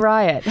 What a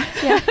riot.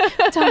 Yeah,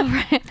 total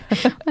riot.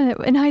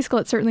 In high school,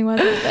 it certainly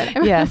wasn't.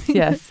 But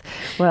Yes.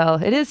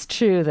 Well, it is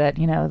true that,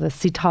 the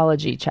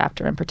cetology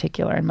chapter in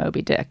particular in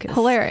Moby Dick is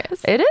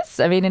hilarious. It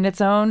is. I mean, in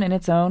its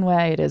own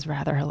way, it is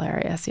rather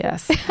hilarious,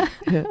 yes.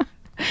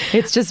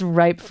 It's just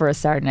ripe for a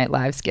Saturday Night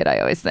Live skit, I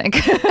always think.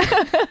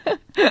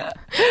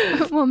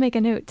 We'll make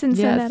a note and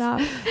send that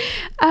off.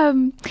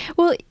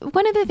 Well,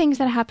 one of the things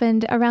that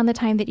happened around the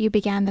time that you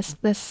began this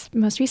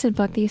most recent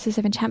book, The Uses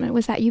of Enchantment,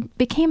 was that you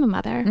became a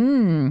mother.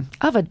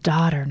 Of a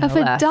daughter, no less.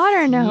 Of a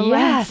daughter, no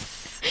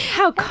Yes. less.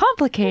 How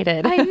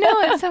complicated. I know,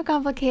 it's so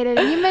complicated.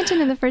 And you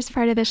mentioned in the first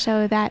part of the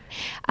show that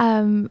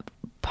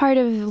part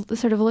of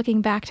sort of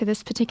looking back to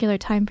this particular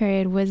time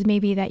period was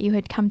maybe that you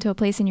had come to a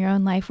place in your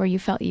own life where you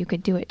felt you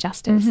could do it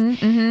justice.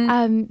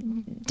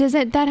 Does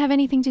that have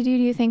anything to do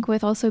you think,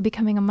 with also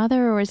becoming a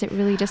mother, or is it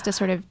really just a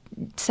sort of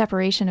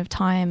separation of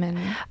time? And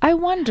I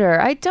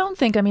wonder. I don't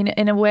think, I mean,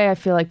 in a way, I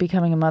feel like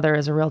becoming a mother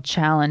is a real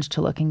challenge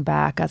to looking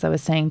back. As I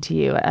was saying to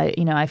you,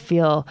 I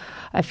feel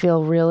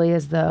really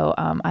as though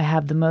I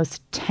have the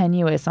most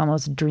tenuous,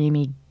 almost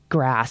dreamy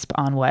grasp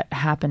on what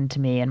happened to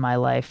me in my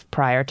life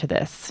prior to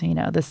this,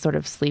 this sort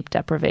of sleep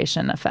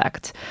deprivation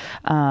effect.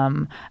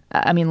 I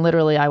mean,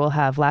 literally,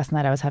 last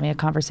night I was having a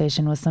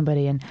conversation with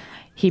somebody, and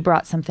he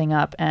brought something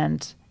up,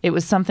 and it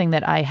was something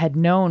that I had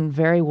known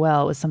very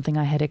well. It was something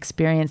I had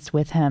experienced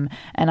with him,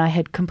 and I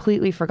had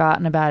completely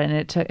forgotten about it.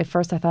 And at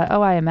first I thought,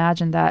 oh, I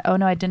imagined that. Oh,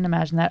 no, I didn't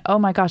imagine that. Oh,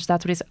 my gosh,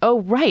 that's what he said.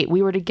 Oh, right,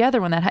 we were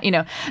together when that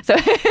So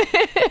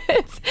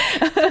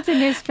it's a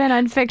new spin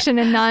on fiction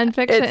and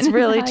nonfiction. It's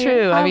really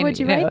true. How would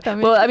you write them?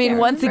 Well, I mean,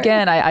 once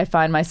again, I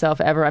find myself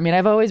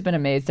I've always been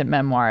amazed at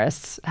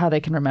memoirists, how they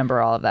can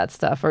remember all of that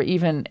stuff, or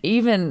even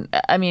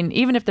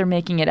if they're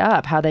making it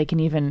up, how they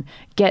can even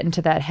get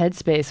into that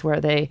headspace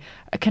where they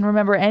can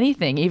remember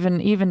anything,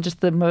 even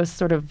just the most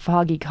sort of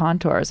foggy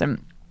contours. And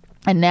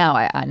now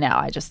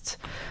I just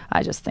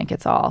think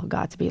it's all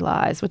got to be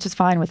lies, which is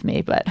fine with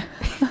me, but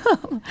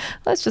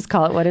let's just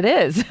call it what it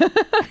is.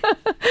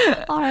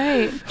 All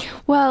right.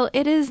 Well,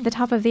 it is the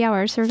top of the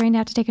hour, so we're going to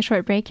have to take a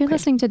short break. You're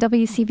listening to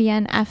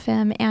WCVN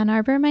FM Ann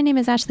Arbor. My name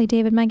is Ashley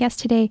David. My guest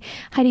today,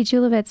 Heidi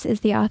Julavits, is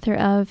the author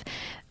of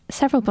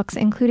several books,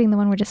 including the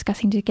one we're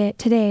discussing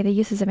today, The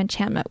Uses of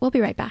Enchantment. We'll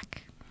be right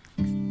back.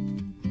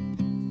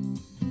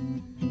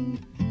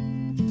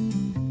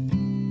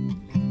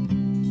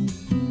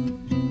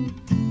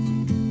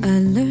 I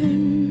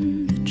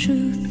learned the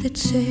truth at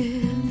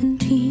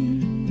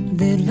 17,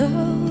 that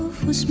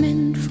love was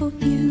meant for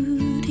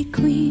beauty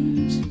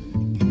queens.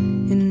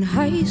 In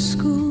high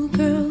school,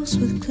 girls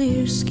with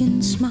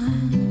clear-skinned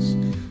smiles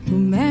who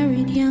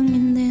married young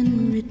and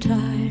then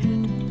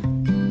retired.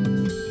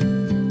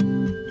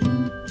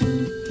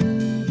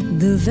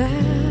 The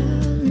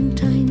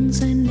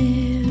Valentines I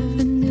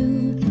never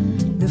knew,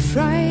 the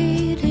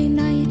Friday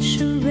night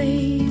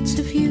charades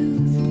of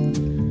youth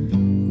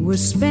were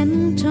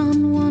spent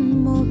on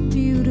one more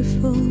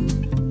beautiful.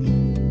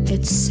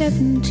 At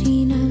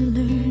 17 I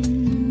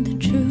learned the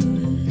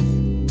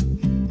truth.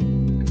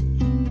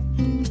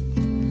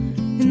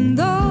 And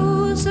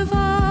those of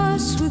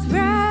us with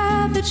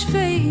ravaged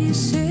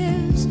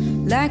faces,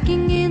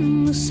 lacking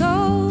in the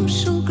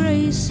social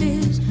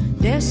graces,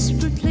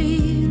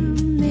 desperately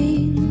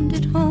remained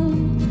at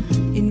home,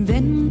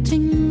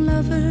 inventing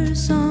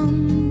lovers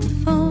on the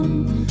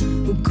phone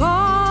who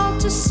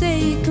called to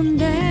say, come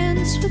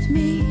dance with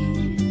me.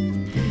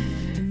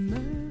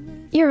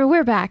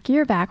 We're back.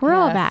 You're back. We're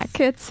all Yes. back.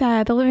 It's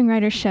the Living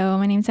Writers Show.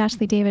 My name's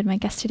Ashley David. My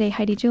guest today,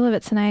 Heidi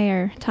Julavits, and I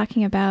are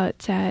talking about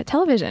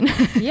television.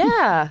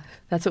 Yeah,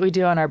 that's what we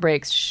do on our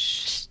breaks.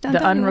 Shh, Don't the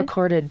tell anyone.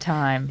 unrecorded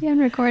time. The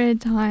unrecorded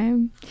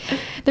time.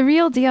 The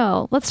Real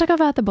Deal. Let's talk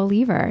about The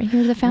Believer.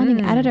 You're the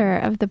founding editor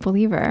of The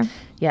Believer.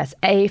 Yes,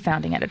 a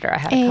founding editor. I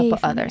had a couple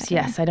others. editor.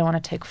 Yes, I don't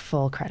want to take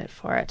full credit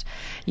for it.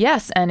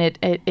 Yes, and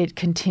it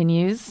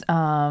continues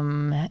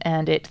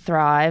and it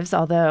thrives.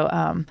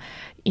 Although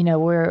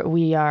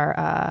we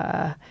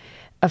are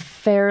a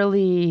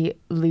fairly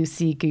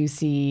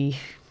loosey-goosey,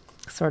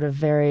 sort of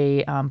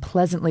very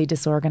pleasantly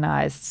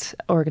disorganized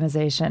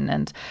organization.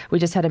 And we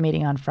just had a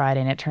meeting on Friday,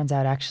 and it turns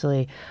out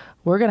actually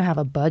we're going to have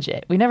a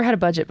budget. We never had a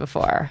budget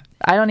before.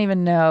 I don't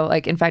even know.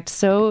 In fact,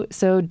 so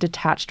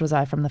detached was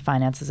I from the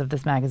finances of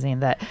this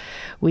magazine that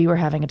we were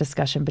having a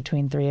discussion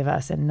between three of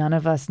us, and none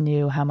of us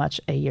knew how much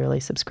a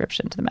yearly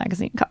subscription to the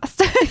magazine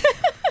cost.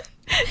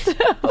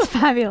 It's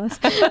fabulous.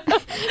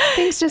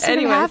 Things just sort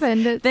of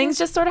happened. Things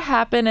just sort of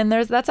happen, and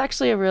that's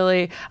actually a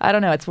really, I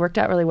don't know, it's worked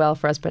out really well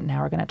for us, but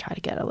now we're going to try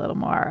to get a little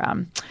more,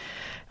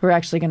 we're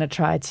actually going to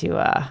try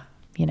to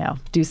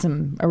do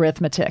some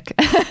arithmetic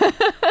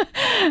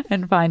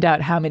and find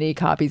out how many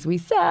copies we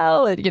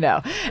sell,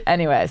 and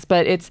anyways.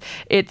 But it's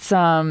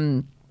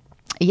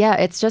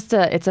just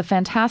it's a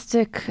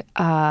fantastic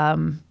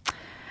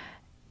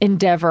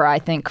endeavor, I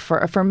think,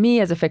 for me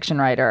as a fiction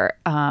writer.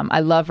 I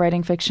love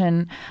writing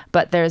fiction,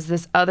 but there's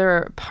this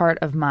other part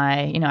of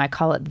my, I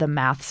call it the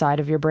math side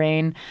of your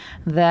brain,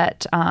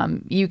 that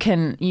you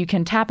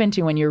can tap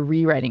into when you're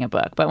rewriting a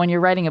book. But when you're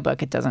writing a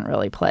book, it doesn't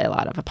really play a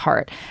lot of a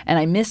part. And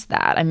I miss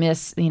that. I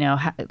miss,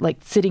 like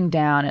sitting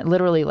down and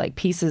literally like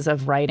pieces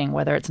of writing,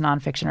 whether it's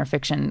nonfiction or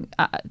fiction,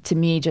 to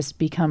me just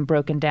become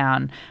broken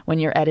down when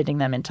you're editing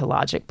them into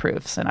logic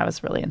proofs. And I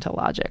was really into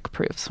logic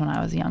proofs when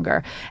I was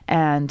younger.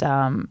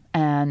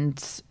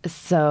 And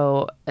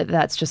so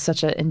that's just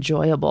such an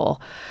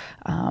enjoyable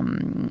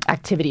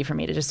activity for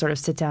me to just sort of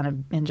sit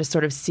down and just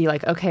sort of see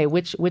like, okay,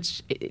 which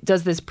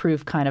does this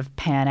proof kind of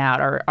pan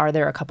out, or are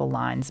there a couple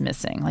lines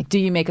missing? Like, do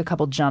you make a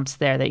couple jumps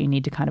there that you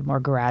need to kind of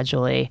more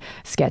gradually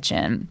sketch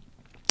in,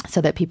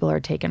 so that people are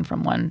taken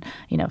from from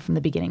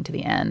the beginning to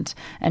the end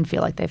and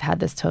feel like they've had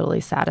this totally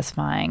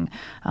satisfying,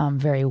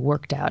 very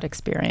worked out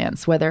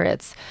experience, whether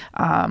it's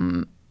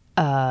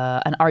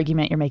an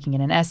argument you're making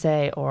in an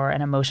essay or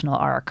an emotional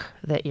arc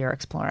that you're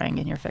exploring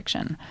in your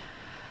fiction.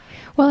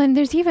 Well, and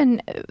there's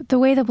even the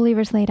way The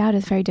Believer's laid out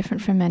is very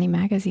different from many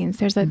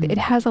magazines. It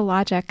has a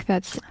logic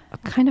that's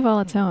kind of all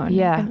its own.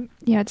 Yeah. And,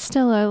 it's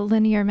still a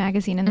linear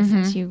magazine in the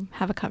sense you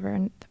have a cover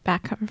and the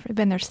back cover,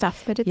 then there's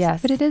stuff, but it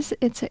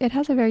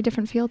has a very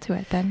different feel to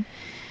it than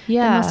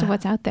most of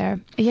what's out there.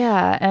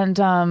 Yeah. And,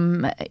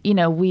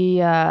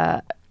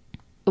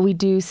 we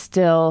do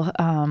still,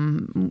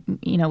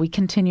 we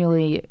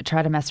continually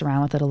try to mess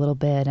around with it a little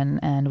bit.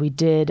 And we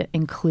did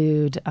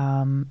include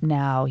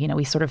now,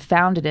 we sort of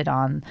founded it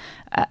on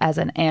as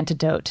an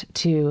antidote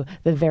to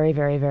the very,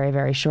 very, very,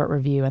 very short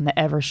review and the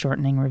ever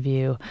shortening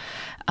review.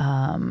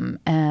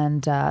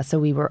 So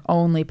we were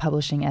only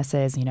publishing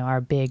essays. Our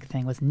big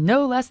thing was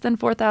no less than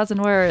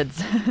 4,000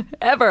 words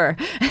ever.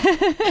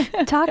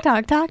 Talk.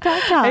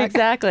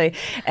 Exactly.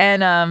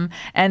 And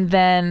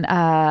then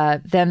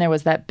there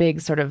was that big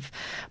sort of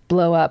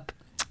blow up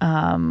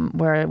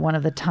where one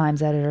of the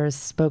Times editors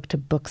spoke to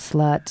Book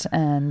Slut,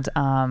 and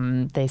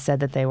they said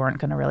that they weren't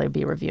going to really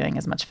be reviewing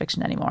as much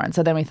fiction anymore. And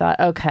so then we thought,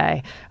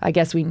 okay, I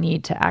guess we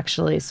need to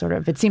actually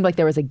it seemed like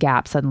there was a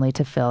gap suddenly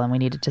to fill, and we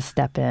needed to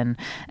step in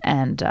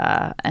and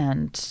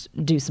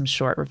do some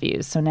short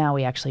reviews. So now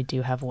we actually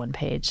do have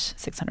 1-page,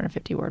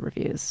 650-word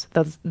reviews.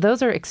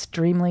 Those are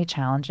extremely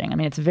challenging. I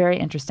mean, it's very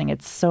interesting.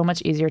 It's so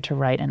much easier to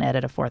write and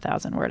edit a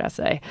 4,000-word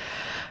essay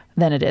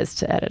than it is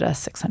to edit a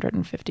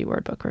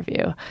 650-word book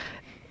review.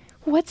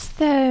 What's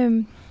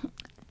the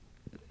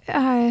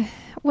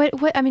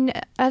what I mean,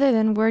 other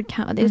than word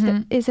count, is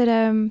it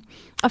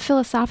a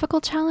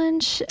philosophical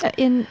challenge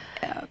in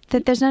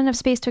that there's not enough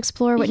space to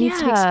explore what needs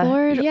to be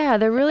explored? Yeah,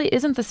 there really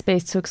isn't the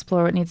space to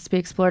explore what needs to be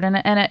explored, and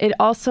it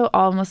also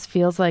almost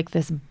feels like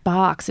this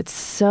box. It's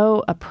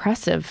so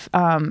oppressive.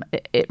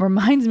 It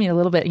reminds me a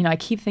little bit. I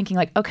keep thinking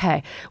like,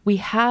 okay, we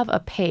have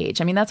a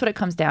page. I mean, that's what it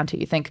comes down to.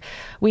 You think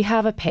we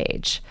have a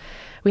page.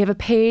 We have a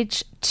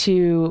page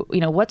to,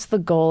 what's the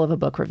goal of a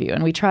book review?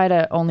 And we try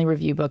to only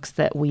review books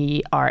that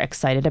we are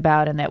excited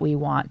about and that we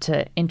want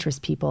to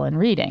interest people in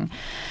reading.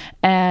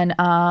 And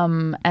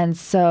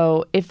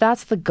so if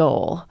that's the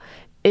goal,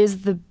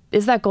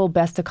 is that goal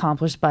best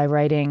accomplished by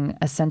writing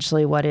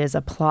essentially what is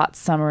a plot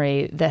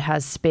summary that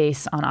has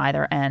space on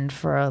either end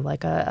for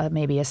like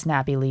maybe a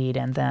snappy lead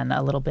and then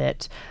a little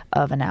bit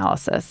of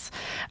analysis?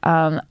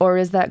 Or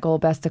is that goal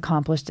best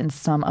accomplished in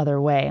some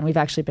other way? And we've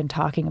actually been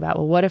talking about,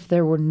 well, what if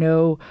there were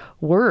no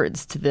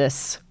words to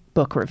this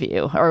book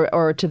review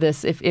or to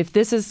this, if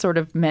this is sort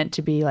of meant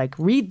to be like,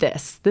 read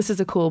this is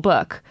a cool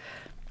book.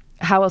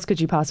 How else could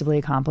you possibly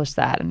accomplish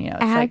that? And it's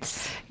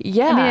ads. Like,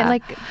 yeah, I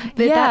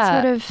mean,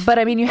 that sort of. But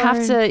I mean, you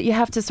have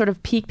to sort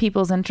of pique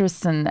people's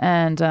interests,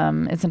 and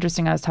it's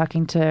interesting. I was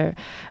talking to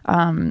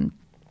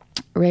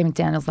Ray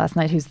McDaniels last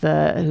night, who's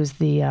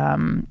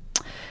the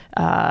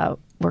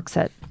works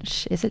at,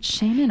 is it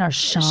Shaman or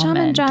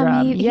Shaman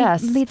Drum? He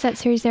yes. leads that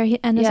series there,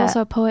 and is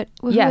also a poet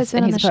who has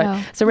been on the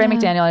show. So Ray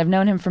McDaniel, I've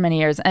known him for many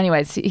years.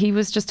 Anyways, he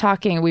was just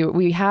talking,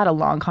 we had a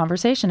long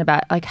conversation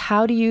about like,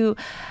 how do you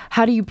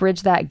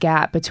bridge that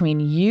gap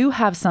between you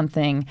have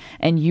something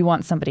and you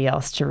want somebody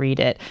else to read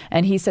it?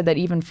 And he said that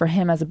even for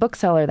him as a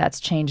bookseller, that's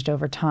changed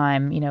over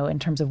time, in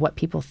terms of what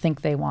people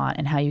think they want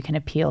and how you can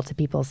appeal to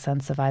people's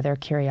sense of either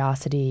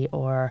curiosity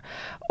or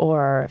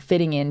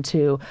fitting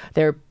into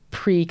their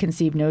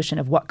preconceived notion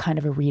of what kind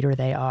of a reader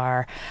they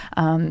are.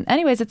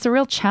 Anyways, it's a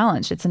real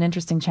challenge. It's an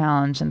interesting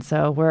challenge. And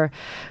so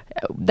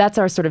that's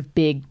our sort of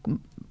big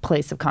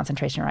place of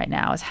concentration right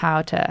now, is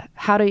how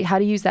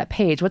to use that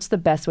page. What's the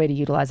best way to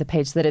utilize a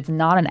page so that it's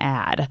not an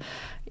ad,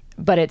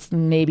 but it's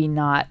maybe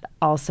not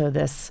also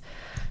this,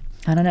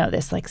 I don't know,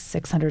 this like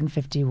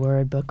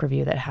 650-word book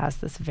review that has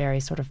this very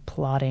sort of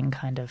plodding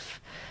kind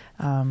of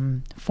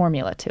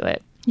formula to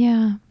it.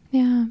 Yeah.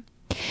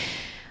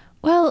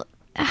 Well,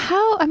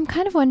 I'm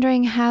kind of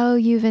wondering how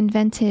you've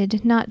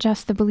invented not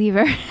just The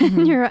Believer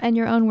and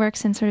your own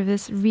works and sort of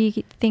this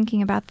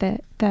rethinking about the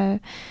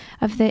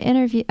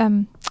interview,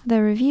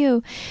 the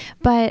review,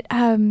 but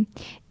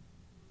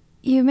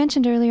you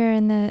mentioned earlier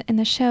in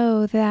the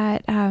show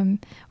that, or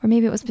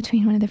maybe it was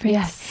between one of the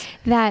breaks,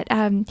 that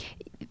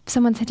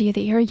someone said to you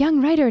that you're a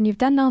young writer and you've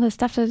done all this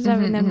stuff,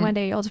 and then one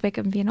day you'll just wake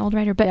up and be an old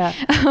writer, but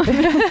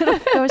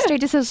go straight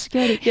to Social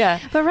Security. Yeah.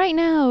 But right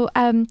now,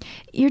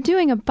 you're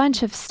doing a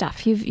bunch of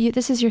stuff.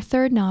 This is your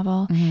third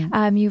novel.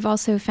 You've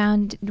also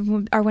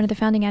are one of the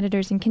founding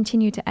editors and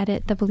continue to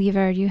edit The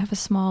Believer. You have a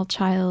small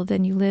child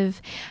and you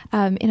live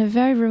in a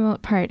very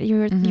remote part.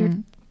 You're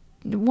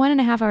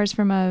 1.5 hours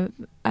from a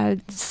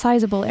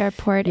sizable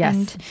airport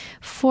and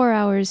 4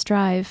 hours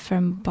drive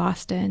from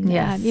Boston.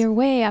 Yes. You're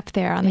way up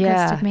there on the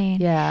coast of Maine.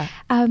 Yeah.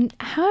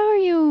 How are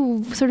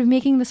you sort of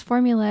making this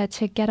formula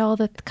to get all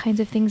the kinds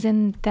of things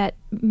in that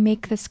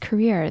make this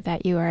career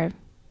that you are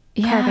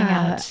carving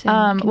out?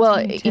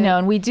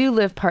 And we do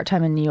live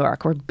part-time in New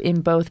York. We're in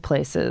both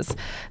places.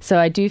 So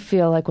I do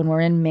feel like when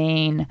we're in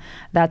Maine,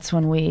 that's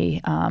when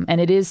we,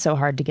 and it is so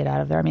hard to get out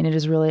of there. I mean, it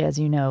is really, as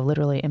you know,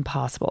 literally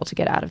impossible to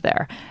get out of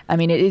there. I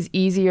mean, it is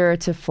easier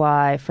to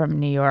fly from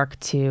New York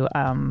to,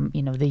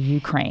 the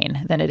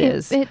Ukraine than it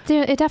is. It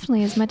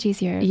definitely is much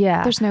easier.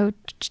 Yeah. There's no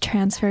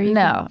transfer.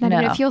 Not even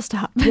a fuel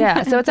stop.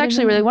 Yeah. So it's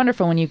actually really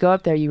wonderful. When you go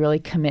up there, you really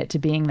commit to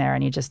being there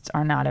and you just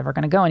are not ever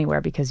going to go anywhere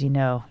because you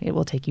know it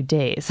will take you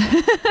days.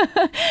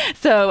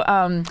 So,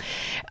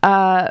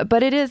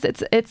 but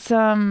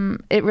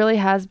it really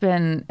has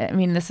been, I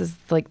mean, this is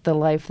like the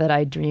life that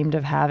I dreamed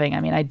of having.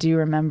 I mean, I do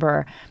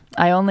remember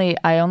I only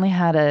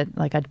had a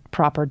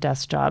proper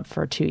desk job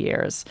for 2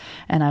 years,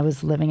 and I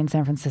was living in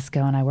San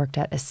Francisco and I worked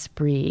at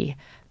Esprit,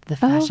 the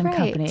fashion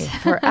company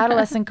for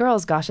adolescent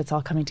girls. Gosh, it's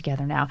all coming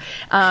together now.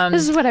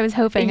 This is what I was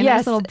hoping. Yes, a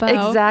nice little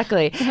bow.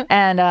 Exactly.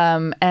 And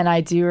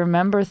I do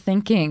remember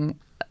thinking,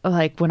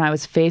 like, when I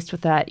was faced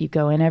with that, you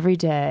go in every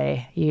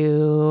day,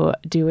 you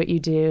do what you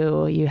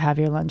do, you have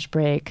your lunch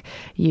break,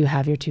 you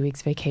have your 2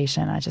 weeks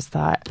vacation. I just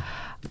thought,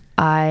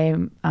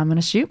 I'm going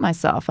to shoot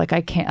myself. Like,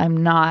 I can't,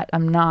 I'm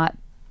not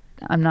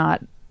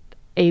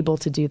able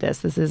to do this.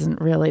 This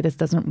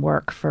doesn't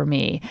work for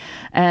me.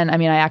 And I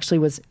mean,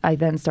 I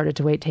then started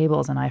to wait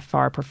tables and I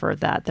far preferred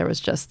that. There was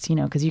just,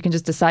 because you can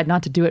just decide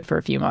not to do it for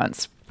a few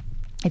months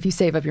if you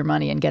save up your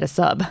money and get a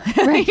sub.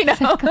 Right.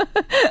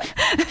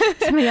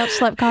 Somebody else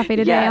slept coffee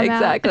today. Yeah,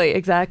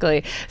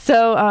 exactly.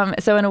 So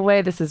in a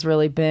way, this has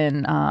really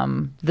been,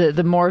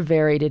 the more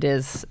varied it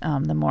is,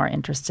 the more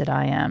interested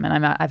I am.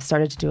 And I've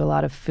started to do a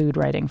lot of food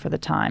writing for the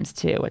Times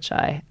too, which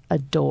I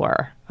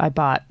adore. I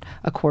bought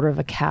a quarter of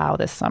a cow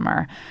this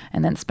summer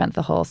and then spent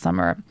the whole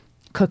summer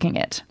cooking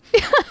it.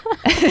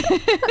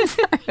 I'm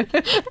sorry.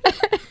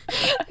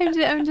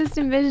 I'm just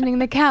envisioning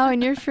the cow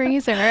in your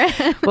freezer.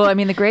 Well, I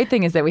mean, the great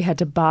thing is that we had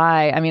to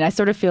buy. I mean, I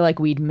sort of feel like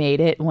we'd made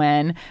it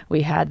when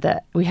we had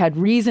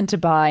reason to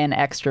buy an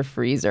extra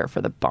freezer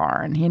for the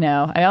barn.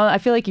 I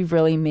feel like you've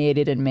really made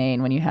it in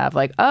Maine when you have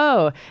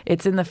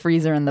it's in the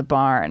freezer in the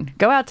barn.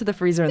 Go out to the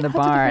freezer in the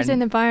barn. The freezer in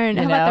the barn.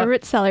 How about the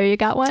root cellar? You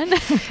got one?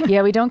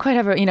 Yeah, we don't quite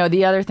have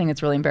the other thing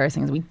that's really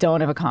embarrassing is we don't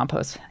have a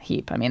compost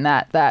heap. I mean,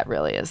 that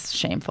really is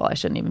shameful. I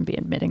shouldn't even be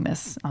admitting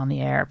this on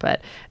the air,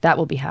 but that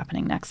will be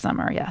happening next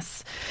summer.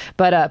 Yes.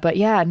 But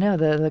yeah, no,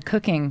 the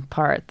cooking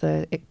part,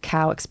 the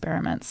cow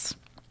experiments,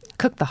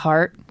 cook the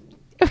heart.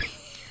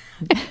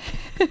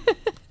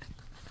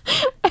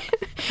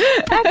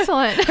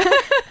 Excellent.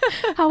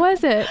 How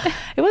was it?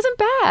 It wasn't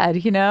bad,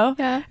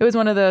 Yeah. It was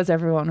one of those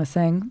everyone was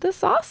saying, the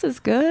sauce is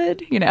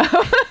good,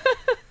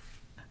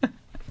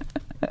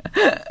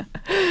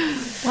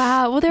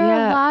 Wow. Well, there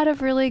are a lot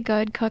of really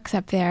good cooks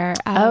up there.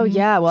 Oh,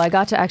 yeah. Well, I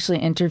got to actually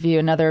interview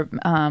another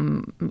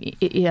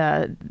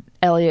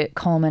Elliot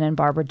Coleman and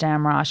Barbara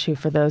Damrosch, who,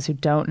 for those who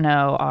don't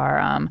know,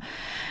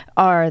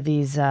 are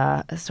these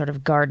sort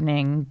of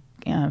gardening,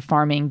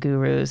 farming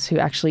gurus who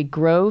actually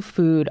grow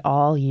food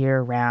all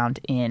year round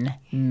in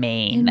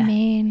Maine. In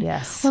Maine.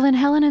 Yes. Well, and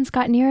Helen and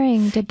Scott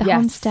Nearing did the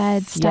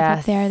homestead stuff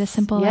up there, The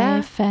Simple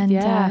Life,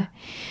 and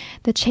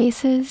the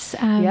Chases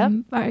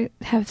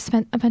have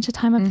spent a bunch of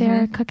time up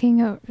there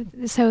cooking.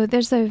 So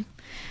there's a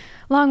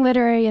long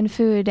literary and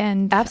food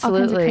and all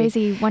kinds of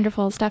crazy,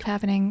 wonderful stuff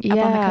happening up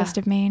on the coast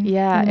of Maine in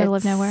the middle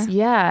of nowhere.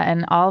 Yeah,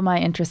 and all my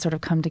interests sort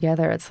of come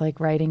together. It's like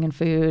writing and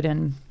food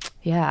and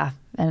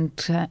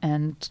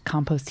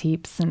compost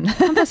heaps.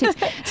 Compost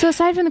heaps. So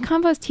aside from the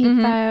compost heap,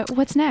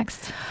 what's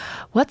next?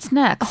 What's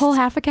next? A whole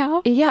half a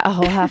cow? Yeah, a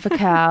whole half a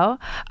cow.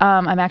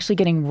 I'm actually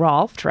getting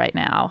Rolfed right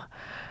now,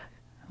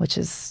 which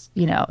is,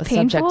 a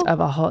subject of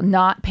a whole...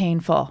 Not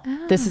painful.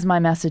 Oh. This is my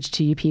message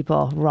to you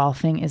people.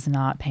 Rolfing is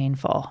not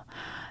painful.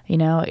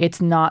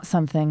 It's not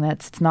something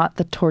it's not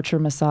the torture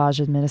massage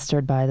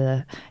administered by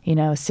the,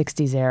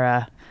 60s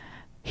era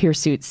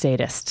hirsute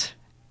sadist,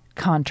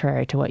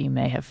 contrary to what you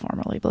may have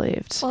formerly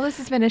believed. Well, this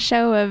has been a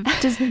show of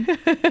just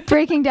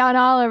breaking down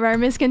all of our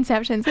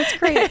misconceptions. That's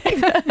great.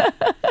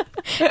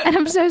 And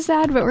I'm so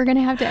sad, but we're going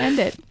to have to end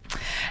it.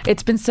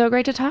 It's been so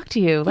great to talk to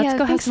you. Let's Yeah,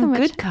 go have thanks so some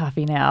much. good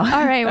coffee now.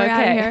 All right, we're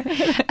Okay. out of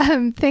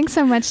here. Thanks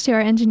so much to our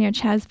engineer,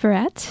 Chaz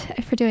Barrett,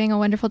 for doing a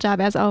wonderful job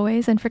as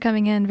always and for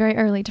coming in very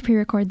early to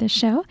pre-record this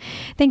show.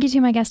 Thank you to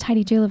my guest,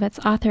 Heidi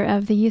Julovitz, author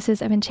of The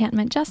Uses of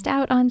Enchantment, just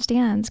out on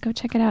stands. Go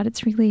check it out.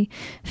 It's really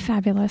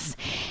fabulous.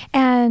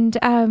 And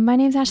my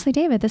name's Ashley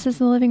David. This is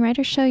The Living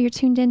Writers Show. You're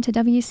tuned in to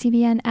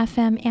WCBN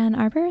FM Ann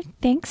Arbor.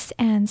 Thanks,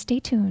 and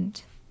stay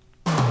tuned.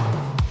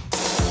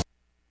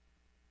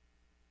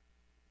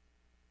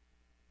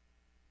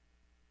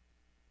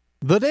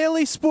 The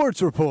Daily Sports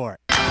Report.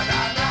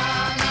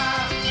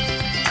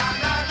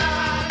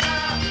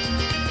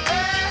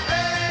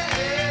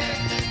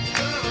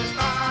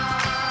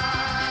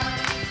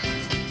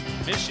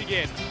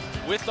 Michigan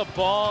with the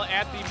ball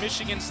at the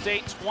Michigan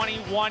State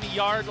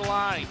 21-yard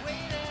line.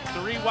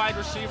 3 wide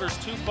receivers,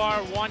 2 far,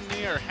 1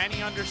 near.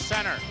 Henny under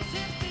center.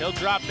 He'll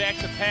drop back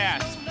to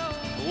pass.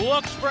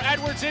 Looks for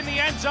Edwards in the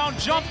end zone.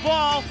 Jump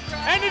ball.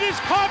 And it is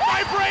caught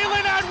by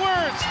Braylon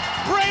Edwards.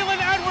 Braylon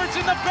Edwards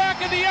in the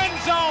back of the end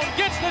zone.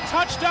 Gets the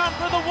touchdown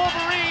for the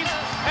Wolverines.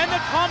 And the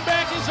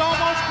comeback is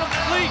almost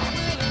complete.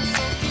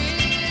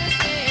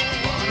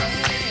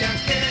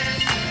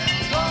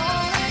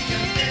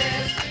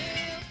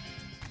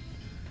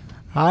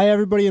 Hi,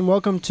 everybody, and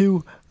welcome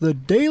to the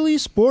Daily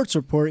Sports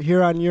Report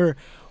here on your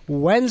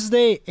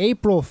Wednesday,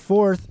 April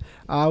 4th.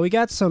 We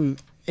got some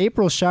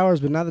April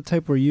showers, but not the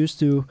type we're used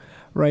to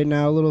right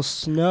now. A little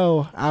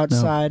snow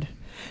outside.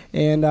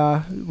 And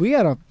we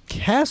got a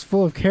cast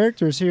full of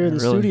characters here in the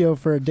studio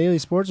for a Daily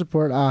Sports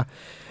Report.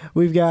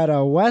 We've got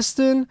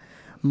Weston,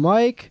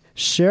 Mike,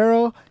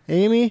 Cheryl,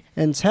 Amy,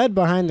 and Ted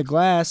behind the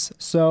glass.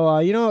 So,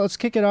 let's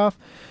kick it off.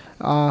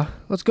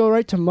 Let's go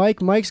right to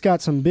Mike. Mike's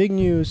got some big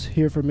news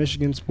here for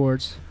Michigan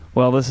sports.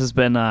 Well, this has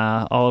been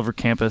all over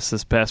campus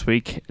this past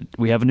week.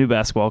 We have a new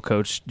basketball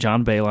coach,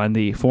 John Beilein,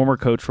 the former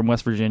coach from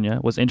West Virginia,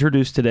 was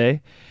introduced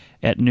today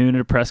at noon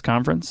at a press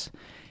conference,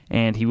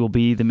 and he will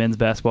be the men's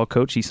basketball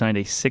coach. He signed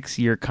a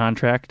 6-year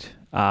contract,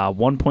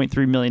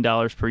 $1.3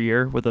 million per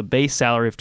year with a base salary of